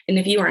is. And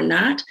if you are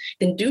not,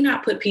 then do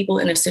not put people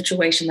in a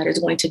situation that is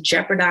going to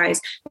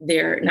jeopardize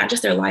not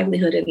just their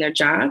livelihood and their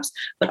jobs,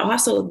 but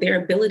also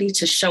their ability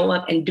to show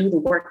up and do the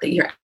work that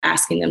you're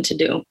asking them to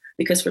do.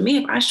 Because for me,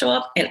 if I show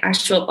up and I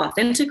show up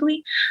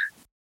authentically,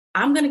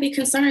 I'm going to be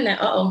concerned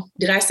that,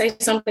 did I say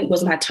something?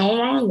 Was my tone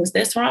wrong? Was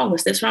this wrong?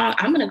 Was this wrong?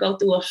 I'm going to go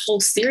through a whole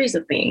series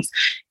of things.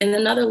 And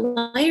another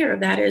layer of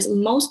that is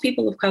most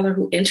people of color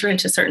who enter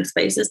into certain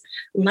spaces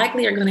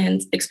likely are going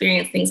to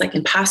experience things like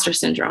imposter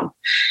syndrome.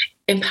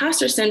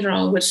 Imposter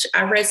syndrome, which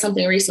I read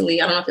something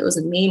recently, I don't know if it was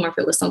a meme or if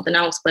it was something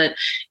else, but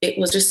it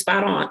was just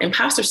spot on.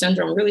 Imposter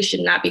syndrome really should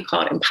not be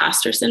called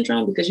imposter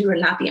syndrome because you are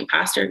not the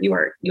imposter. You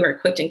are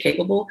equipped and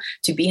capable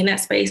to be in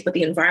that space, but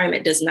the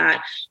environment does not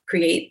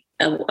create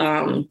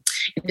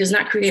it does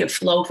not create a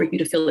flow for you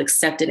to feel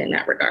accepted in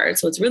that regard.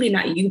 So it's really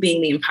not you being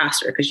the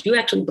imposter because you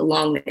actually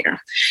belong there.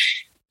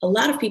 A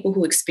lot of people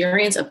who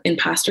experience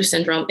imposter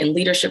syndrome in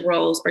leadership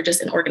roles or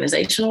just in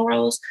organizational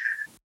roles,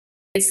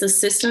 it's the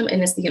system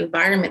and it's the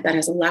environment that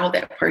has allowed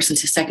that person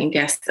to second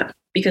guess them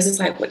because it's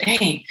like, well,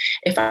 dang,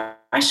 if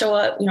I show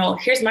up,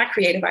 here's my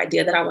creative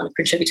idea that I want to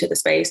contribute to the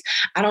space.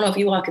 I don't know if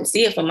you all can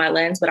see it from my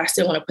lens, but I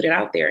still want to put it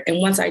out there. And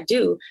once I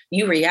do,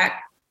 you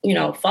react,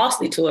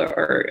 falsely to it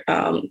or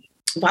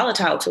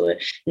volatile to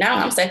it. Now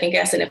I'm second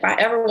guessing if I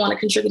ever want to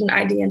contribute an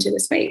idea into the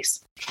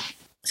space.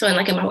 So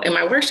in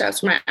my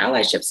workshops, my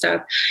allyship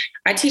stuff,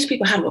 I teach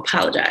people how to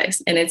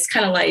apologize. And it's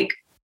kind of like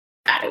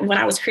when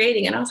I was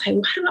creating and I was like,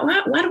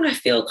 why do I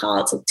feel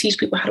called to teach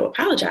people how to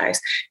apologize?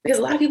 Because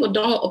a lot of people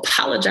don't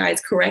apologize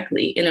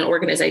correctly in an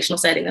organizational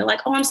setting. They're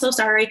like, oh, I'm so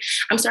sorry.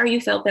 I'm sorry you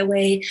felt that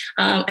way.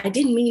 I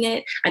didn't mean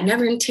it. I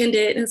never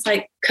intended. And it's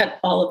like, cut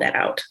all of that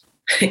out.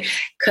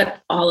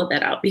 Cut all of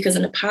that out because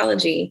an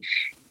apology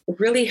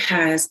really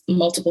has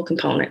multiple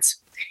components.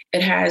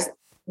 It has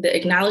the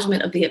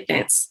acknowledgement of the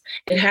offense.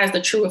 It has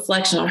the true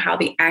reflection on how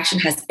the action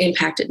has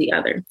impacted the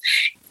other.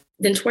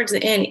 Then towards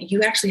the end,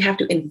 you actually have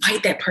to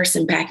invite that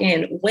person back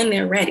in when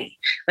they're ready.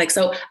 Like,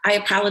 so I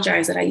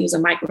apologize that I use a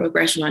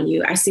microaggression on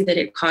you. I see that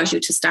it caused you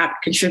to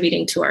stop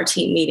contributing to our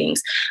team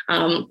meetings.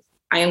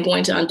 I'm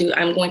going to undo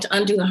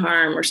the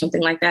harm or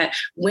something like that.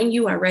 When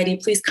you are ready,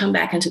 please come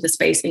back into the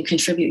space and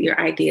contribute your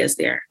ideas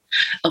there.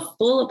 A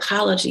full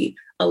apology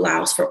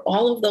allows for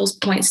all of those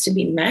points to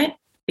be met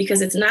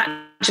because it's not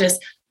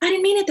just, I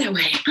didn't mean it that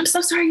way. I'm so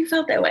sorry you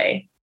felt that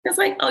way. It's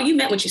like, oh, you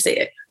meant what you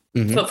said.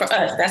 Mm-hmm. But for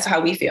us, that's how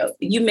we feel.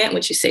 You meant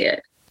what you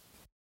said.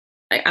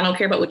 Like, I don't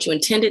care about what you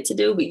intended to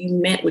do, but you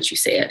meant what you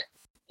said.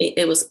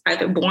 It was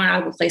either born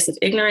out of a place of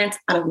ignorance,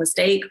 out of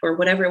mistake, or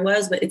whatever it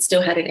was, but it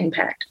still had an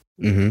impact.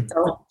 Mm-hmm.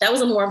 So that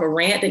was more of a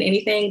rant than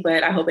anything,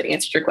 but I hope it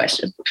answered your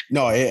question.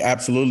 No, it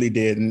absolutely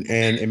did. And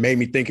it made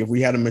me think if we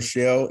had a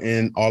Michelle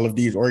in all of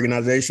these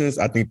organizations,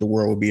 I think the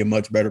world would be a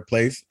much better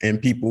place and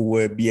people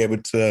would be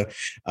able to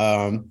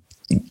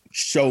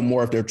show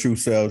more of their true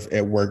selves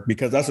at work,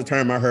 because that's a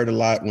term I heard a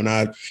lot when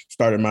I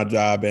started my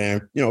job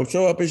and,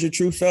 show up as your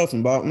true self.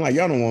 And I'm like,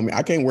 y'all don't want me.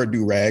 I can't wear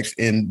do-rags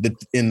in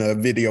the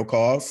video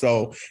call.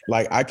 So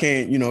like, I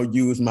can't,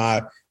 use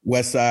my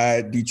West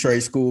Side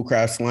Detroit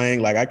Schoolcraft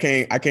slang. Like I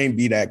can't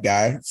be that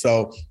guy.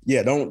 So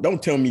yeah,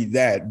 don't tell me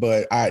that,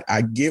 but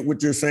I get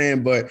what you're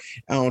saying, but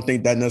I don't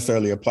think that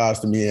necessarily applies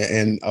to me.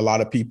 And a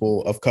lot of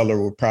people of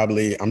color will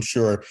probably, I'm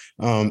sure,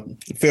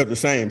 feel the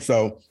same.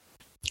 So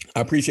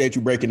I appreciate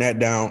you breaking that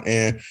down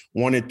and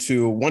one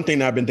thing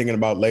that I've been thinking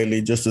about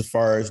lately, just as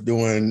far as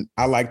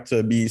I like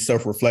to be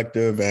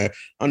self-reflective and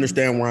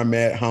understand where I'm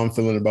at, how I'm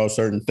feeling about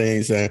certain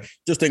things, and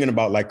just thinking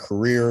about like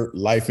career,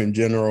 life in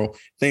general,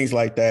 things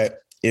like that.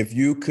 If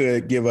you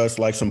could give us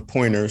like some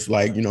pointers,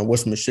 like,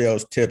 what's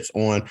Michelle's tips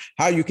on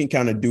how you can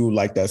kind of do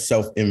like that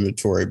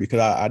self-inventory? Because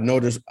I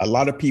notice a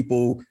lot of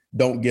people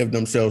don't give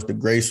themselves the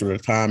grace or the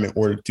time in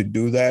order to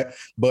do that.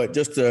 But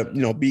just to,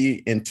 be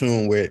in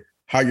tune with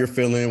how you're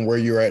feeling, where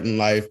you're at in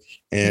life,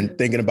 and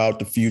thinking about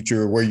the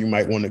future, where you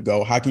might want to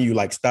go. How can you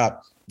like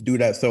stop, do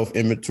that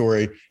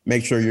self-inventory,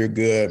 make sure you're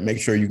good, make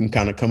sure you can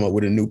kind of come up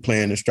with a new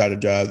plan and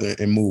strategize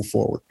and move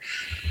forward?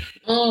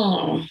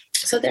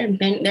 So there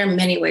are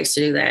many ways to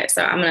do that.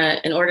 So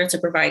in order to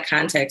provide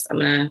context, I'm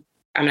gonna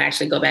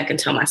actually go back and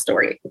tell my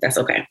story, if that's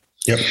okay.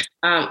 Yep.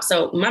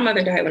 So my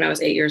mother died when I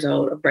was 8 years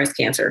old of breast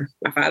cancer.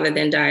 My father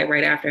then died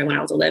right after, when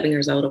I was 11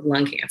 years old, of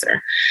lung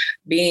cancer.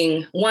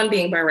 Being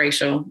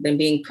biracial, then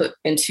being put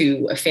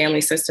into a family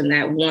system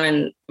that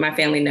my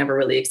family never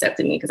really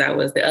accepted me because I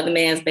was the other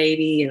man's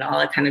baby and all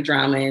that kind of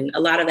drama. And a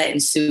lot of that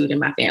ensued in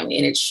my family,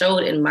 and it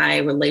showed in my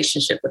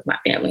relationship with my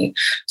family.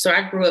 So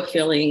I grew up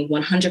feeling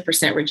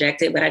 100%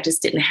 rejected, but I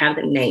just didn't have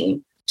the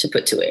name to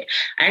put to it.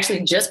 I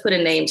actually just put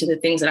a name to the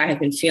things that I have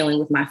been feeling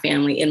with my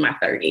family in my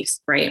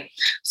 30s, right?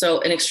 So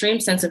an extreme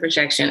sense of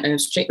rejection, an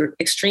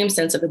extreme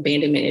sense of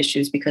abandonment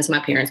issues because my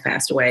parents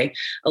passed away.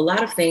 A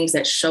lot of things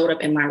that showed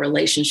up in my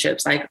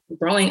relationships, like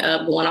growing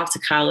up, going off to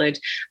college,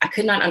 I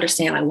could not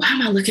understand, like, why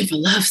am I looking for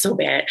love so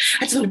bad?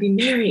 I just want to be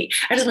married.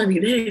 I just want to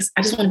be this.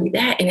 I just want to be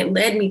that. And it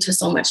led me to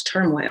so much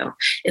turmoil.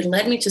 It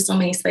led me to so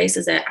many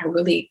spaces that I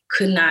really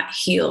could not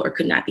heal or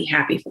could not be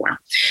happy for,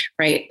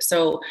 right?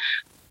 So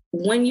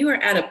when you are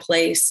at a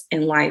place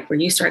in life where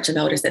you start to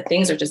notice that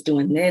things are just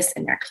doing this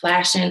and they're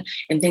clashing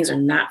and things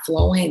are not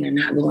flowing, they're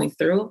not going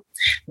through,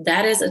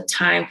 that is a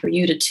time for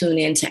you to tune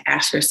in to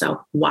ask yourself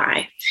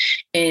why.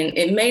 And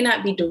it may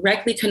not be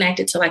directly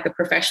connected to like a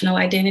professional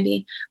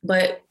identity,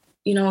 but,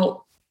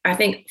 I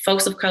think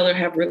folks of color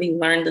have really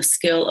learned the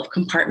skill of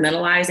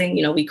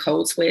compartmentalizing. We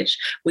code switch.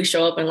 We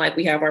show up and like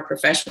we have our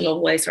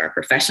professional voice or our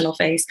professional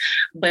face,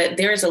 but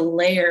there's a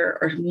layer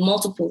or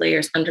multiple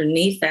layers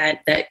underneath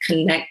that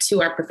connect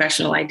to our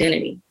professional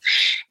identity.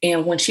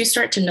 And once you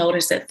start to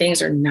notice that things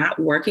are not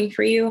working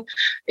for you,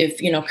 if,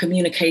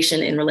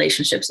 communication in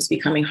relationships is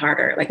becoming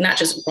harder, like not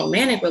just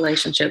romantic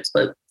relationships,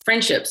 but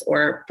friendships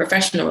or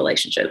professional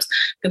relationships,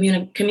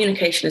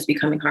 communication is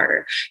becoming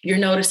harder. You're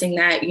noticing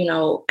that,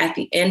 at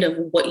the end of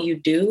what you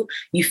do,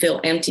 you feel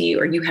empty,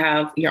 or you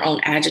have your own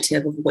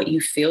adjective of what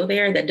you feel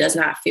there that does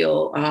not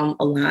feel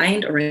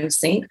aligned or in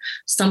sync.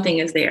 Something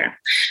is there.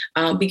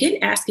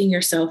 Begin asking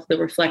yourself the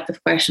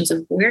reflective questions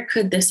of where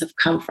could this have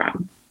come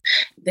from?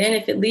 Then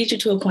if it leads you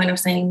to a point of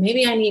saying,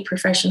 maybe I need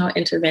professional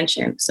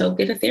intervention, so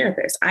get a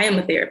therapist. I am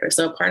a therapist.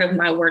 So part of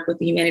my work with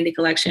the Humanity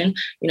Collection,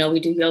 we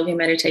do yoga and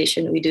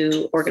meditation, we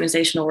do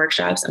organizational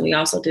workshops, and we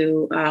also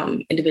do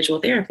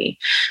individual therapy.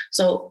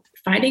 So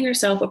finding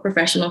yourself a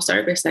professional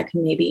service that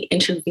can maybe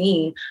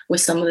intervene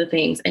with some of the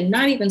things, and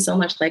not even so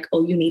much like,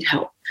 oh, you need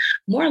help.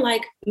 More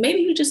like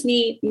maybe you just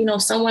need,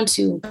 someone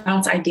to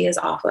bounce ideas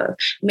off of.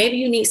 Maybe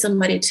you need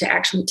somebody to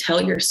actually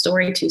tell your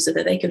story to, so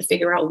that they can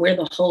figure out where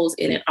the holes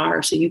in it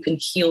are, so you can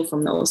heal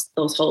from those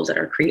holes that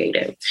are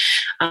created.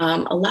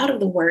 A lot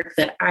of the work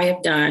that I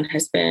have done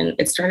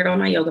it started on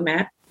my yoga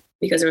mat,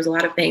 because there was a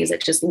lot of things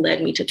that just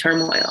led me to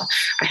turmoil.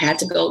 I had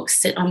to go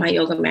sit on my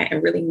yoga mat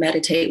and really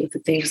meditate with the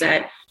things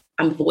that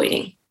I'm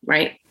avoiding,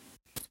 right?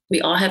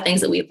 We all have things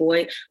that we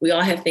avoid. We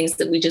all have things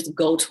that we just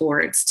go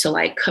towards to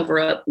like cover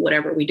up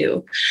whatever we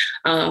do.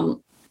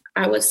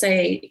 I would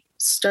say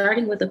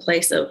starting with a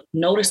place of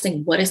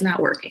noticing what is not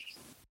working.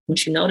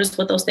 Once you notice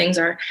what those things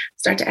are,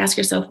 start to ask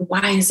yourself,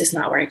 why is this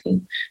not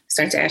working?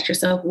 Start to ask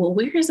yourself, well,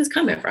 where is this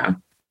coming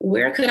from?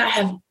 Where could I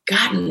have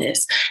gotten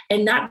this?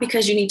 And not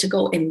because you need to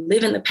go and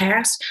live in the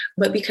past,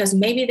 but because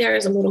maybe there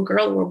is a little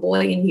girl or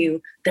boy in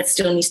you that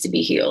still needs to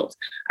be healed.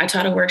 I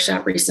taught a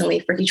workshop recently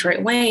for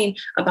Detroit Wayne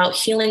about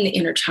healing the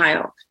inner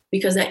child,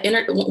 because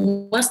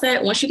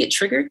once you get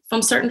triggered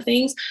from certain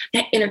things,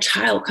 that inner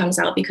child comes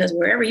out, because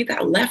wherever you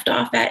got left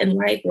off at in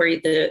life, where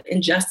the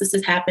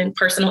injustices happened,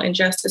 personal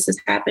injustices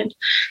happened,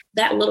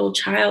 that little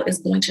child is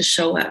going to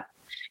show up.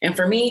 And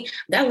for me,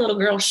 that little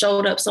girl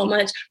showed up so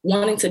much,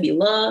 wanting to be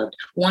loved,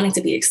 wanting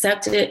to be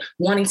accepted,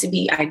 wanting to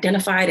be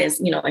identified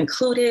as,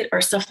 included or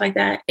stuff like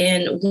that.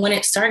 And when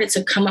it started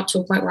to come up to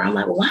a point where I'm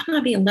like, well, why am I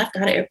being left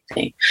out of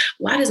everything?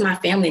 Why does my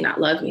family not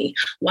love me?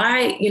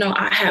 Why,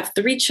 I have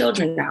 3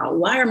 children now.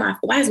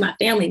 Why is my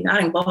family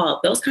not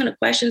involved? Those kind of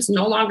questions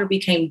no longer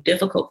became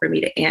difficult for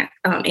me to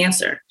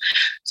answer.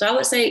 So I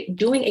would say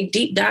doing a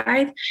deep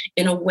dive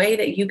in a way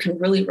that you can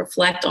really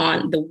reflect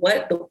on the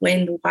what, the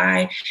when, the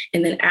why,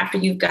 and then after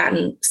you've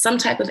gotten some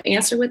type of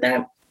answer with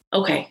that,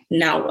 okay,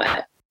 now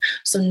what?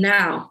 So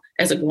now,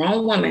 as a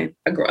grown woman,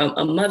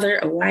 a mother,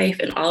 a wife,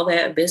 and all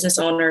that, a business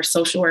owner,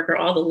 social worker,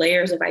 all the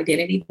layers of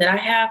identity that I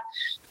have,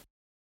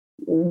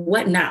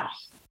 what now?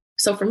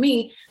 So for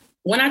me,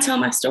 when I tell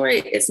my story,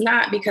 it's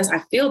not because I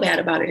feel bad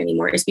about it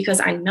anymore. It's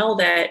because I know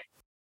that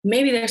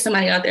maybe there's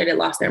somebody out there that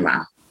lost their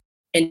mom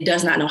and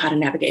does not know how to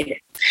navigate it.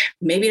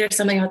 Maybe there's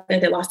somebody out there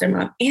that lost their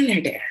mom and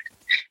their dad.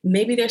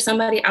 Maybe there's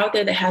somebody out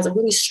there that has a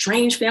really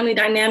strange family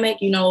dynamic,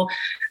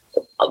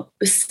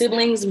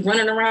 siblings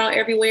running around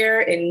everywhere,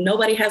 and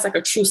nobody has like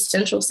a true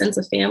central sense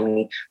of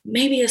family.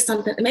 Maybe it's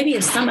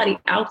somebody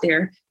out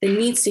there that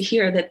needs to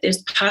hear that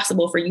it's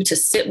possible for you to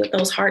sit with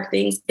those hard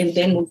things and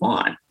then move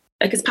on.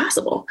 Like, it's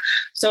possible.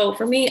 So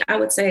for me, I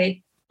would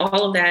say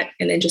all of that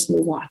and then just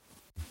move on.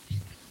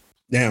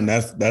 Damn,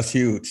 that's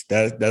huge.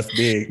 That's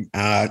big.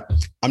 I'm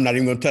not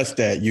even gonna touch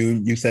that.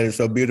 You said it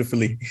so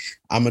beautifully.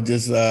 I'm gonna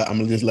just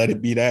let it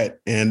be that.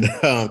 And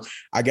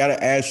I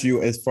gotta ask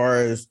you, as far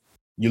as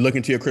you look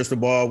into your crystal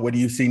ball. What do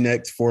you see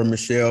next for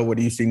Michelle? What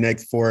do you see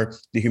next for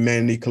the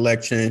Humanity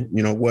Collection?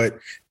 You know, what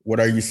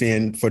are you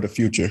seeing for the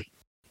future?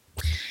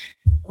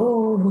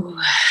 Oh,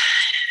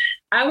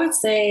 I would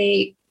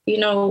say, you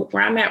know,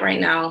 where I'm at right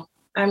now,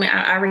 I mean,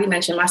 I already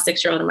mentioned my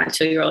 6-year-old and my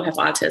 2-year-old have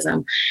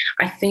autism.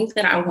 I think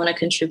that I want to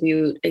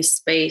contribute a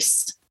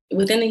space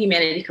within the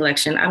Humanity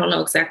Collection. I don't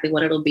know exactly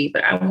what it'll be,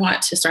 but I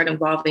want to start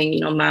involving,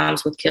 you know,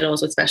 moms with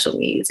kiddos with special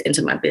needs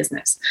into my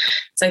business.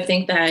 So I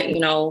think that, you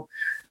know,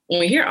 when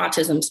we hear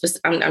autism,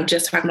 I'm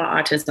just talking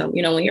about autism.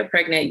 You know, when you're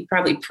pregnant, you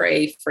probably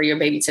pray for your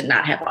baby to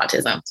not have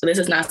autism. So this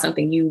is not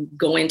something you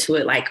go into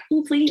it like,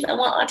 oh, please, I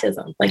want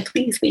autism. Like,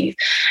 please, please.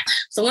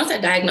 So once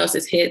that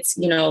diagnosis hits,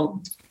 you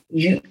know,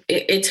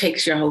 it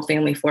takes your whole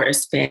family for a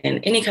spin.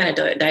 Any kind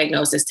of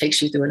diagnosis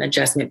takes you through an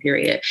adjustment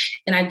period.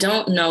 And I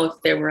don't know if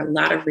there were a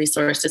lot of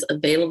resources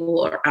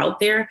available or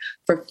out there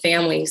for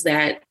families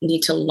that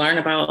need to learn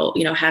about,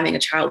 you know, having a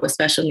child with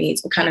special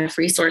needs. What kind of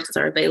resources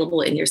are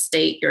available in your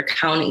state, your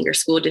county, your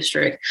school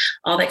district,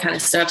 all that kind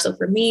of stuff. So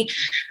for me,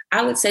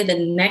 I would say the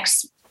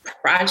next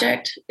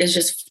project is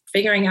just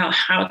figuring out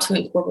how to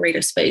incorporate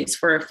a space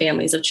for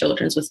families of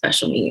children with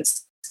special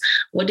needs.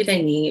 What do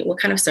they need? What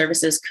kind of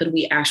services could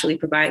we actually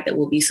provide that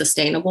will be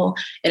sustainable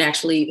and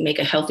actually make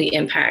a healthy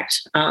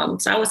impact?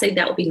 So I would say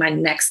that would be my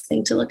next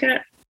thing to look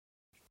at.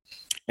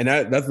 And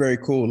that's very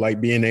cool,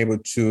 like being able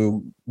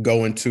to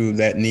go into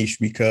that niche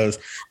because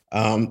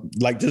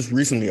like just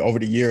recently over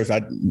the years,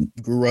 I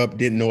grew up,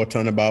 didn't know a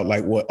ton about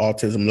like what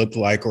autism looked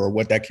like or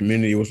what that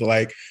community was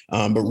like.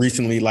 But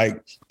recently,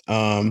 like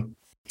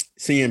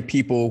seeing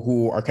people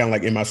who are kind of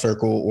like in my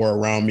circle or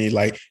around me,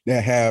 like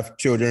that have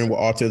children with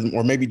autism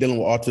or maybe dealing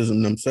with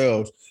autism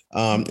themselves,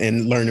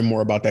 and learning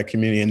more about that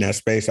community in that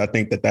space. I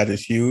think that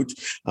is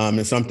huge,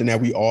 and something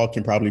that we all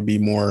can probably be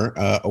more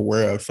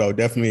aware of. So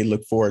definitely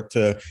look forward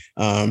to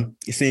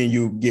seeing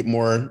you get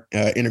more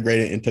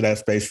integrated into that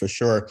space for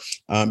sure,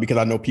 because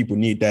I know people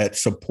need that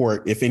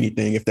support, if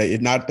anything. If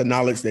not the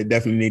knowledge, they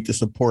definitely need the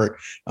support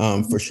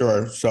for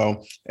sure.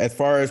 So as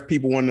far as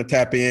people wanting to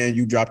tap in,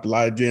 you dropped a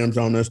lot of gems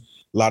on us.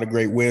 A lot of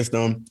great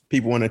wisdom.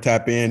 People want to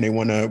tap in. They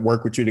want to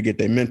work with you to get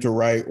their mentor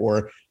right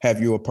or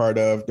have you a part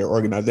of their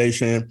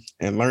organization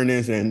and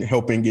learnings and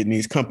helping getting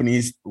these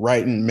companies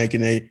right and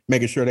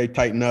making sure they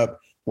tighten up.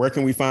 Where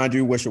can we find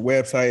you? What's your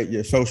website,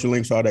 your social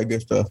links, all that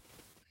good stuff?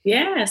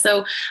 Yeah.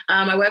 So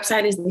my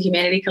website is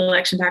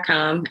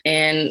thehumanitycollection.com.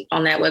 And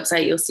on that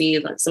website, you'll see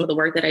like some of the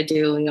work that I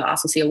do. And you'll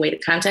also see a way to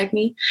contact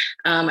me.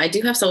 I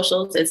do have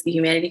socials. It's the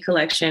Humanity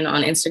Collection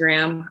on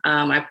Instagram.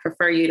 I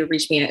prefer you to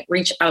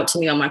reach out to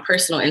me on my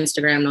personal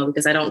Instagram, though,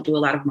 because I don't do a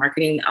lot of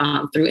marketing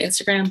through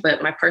Instagram.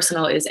 But my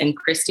personal is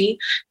mchristii,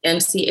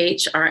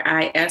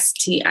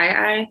 MCHRISTII.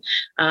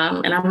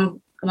 And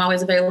I'm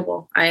always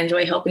available. I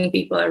enjoy helping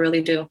people. I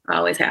really do. I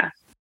always have.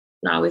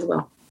 And I always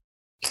will.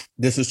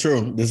 This is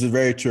true. This is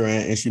very true.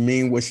 And she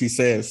means what she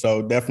says.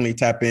 So definitely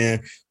tap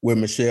in with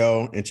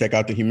Michelle and check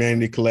out the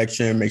Humanity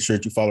Collection. Make sure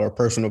that you follow her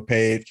personal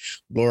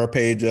page, blow her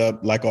page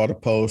up, like all the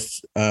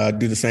posts,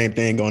 do the same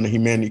thing on the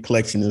Humanity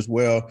Collection as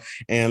well.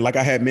 And like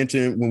I had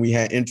mentioned when we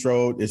had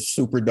intro, it's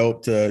super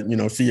dope to, you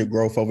know, see your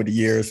growth over the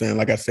years. And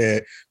like I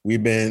said,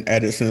 we've been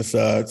at it since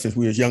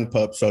we was young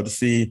pups. So to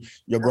see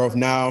your growth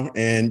now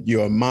and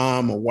you're a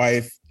mom, a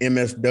wife,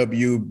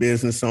 MSW,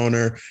 business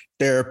owner,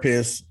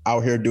 therapist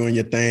out here doing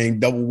your thing,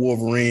 double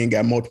Wolverine,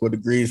 got multiple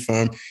degrees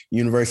from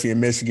University of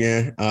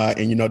Michigan.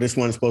 And, you know, this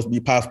one is supposed to be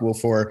possible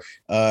for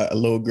a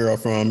little girl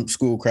from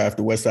Schoolcraft,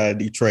 the west side of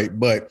Detroit,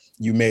 but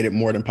you made it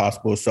more than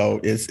possible. So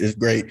it's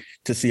great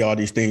to see all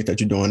these things that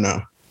you're doing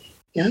now.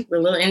 Yeah, the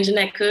little engine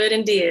that could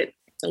and did.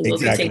 And we'll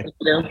continue to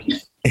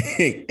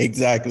do.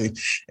 Exactly.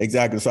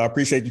 So I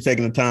appreciate you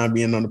taking the time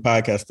being on the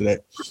podcast today.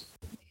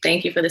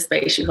 Thank you for the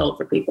space you hold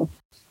for people.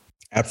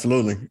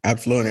 Absolutely.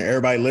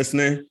 Everybody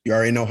listening, you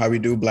already know how we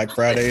do Black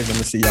Fridays. I'm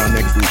going to see y'all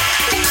next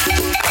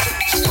week.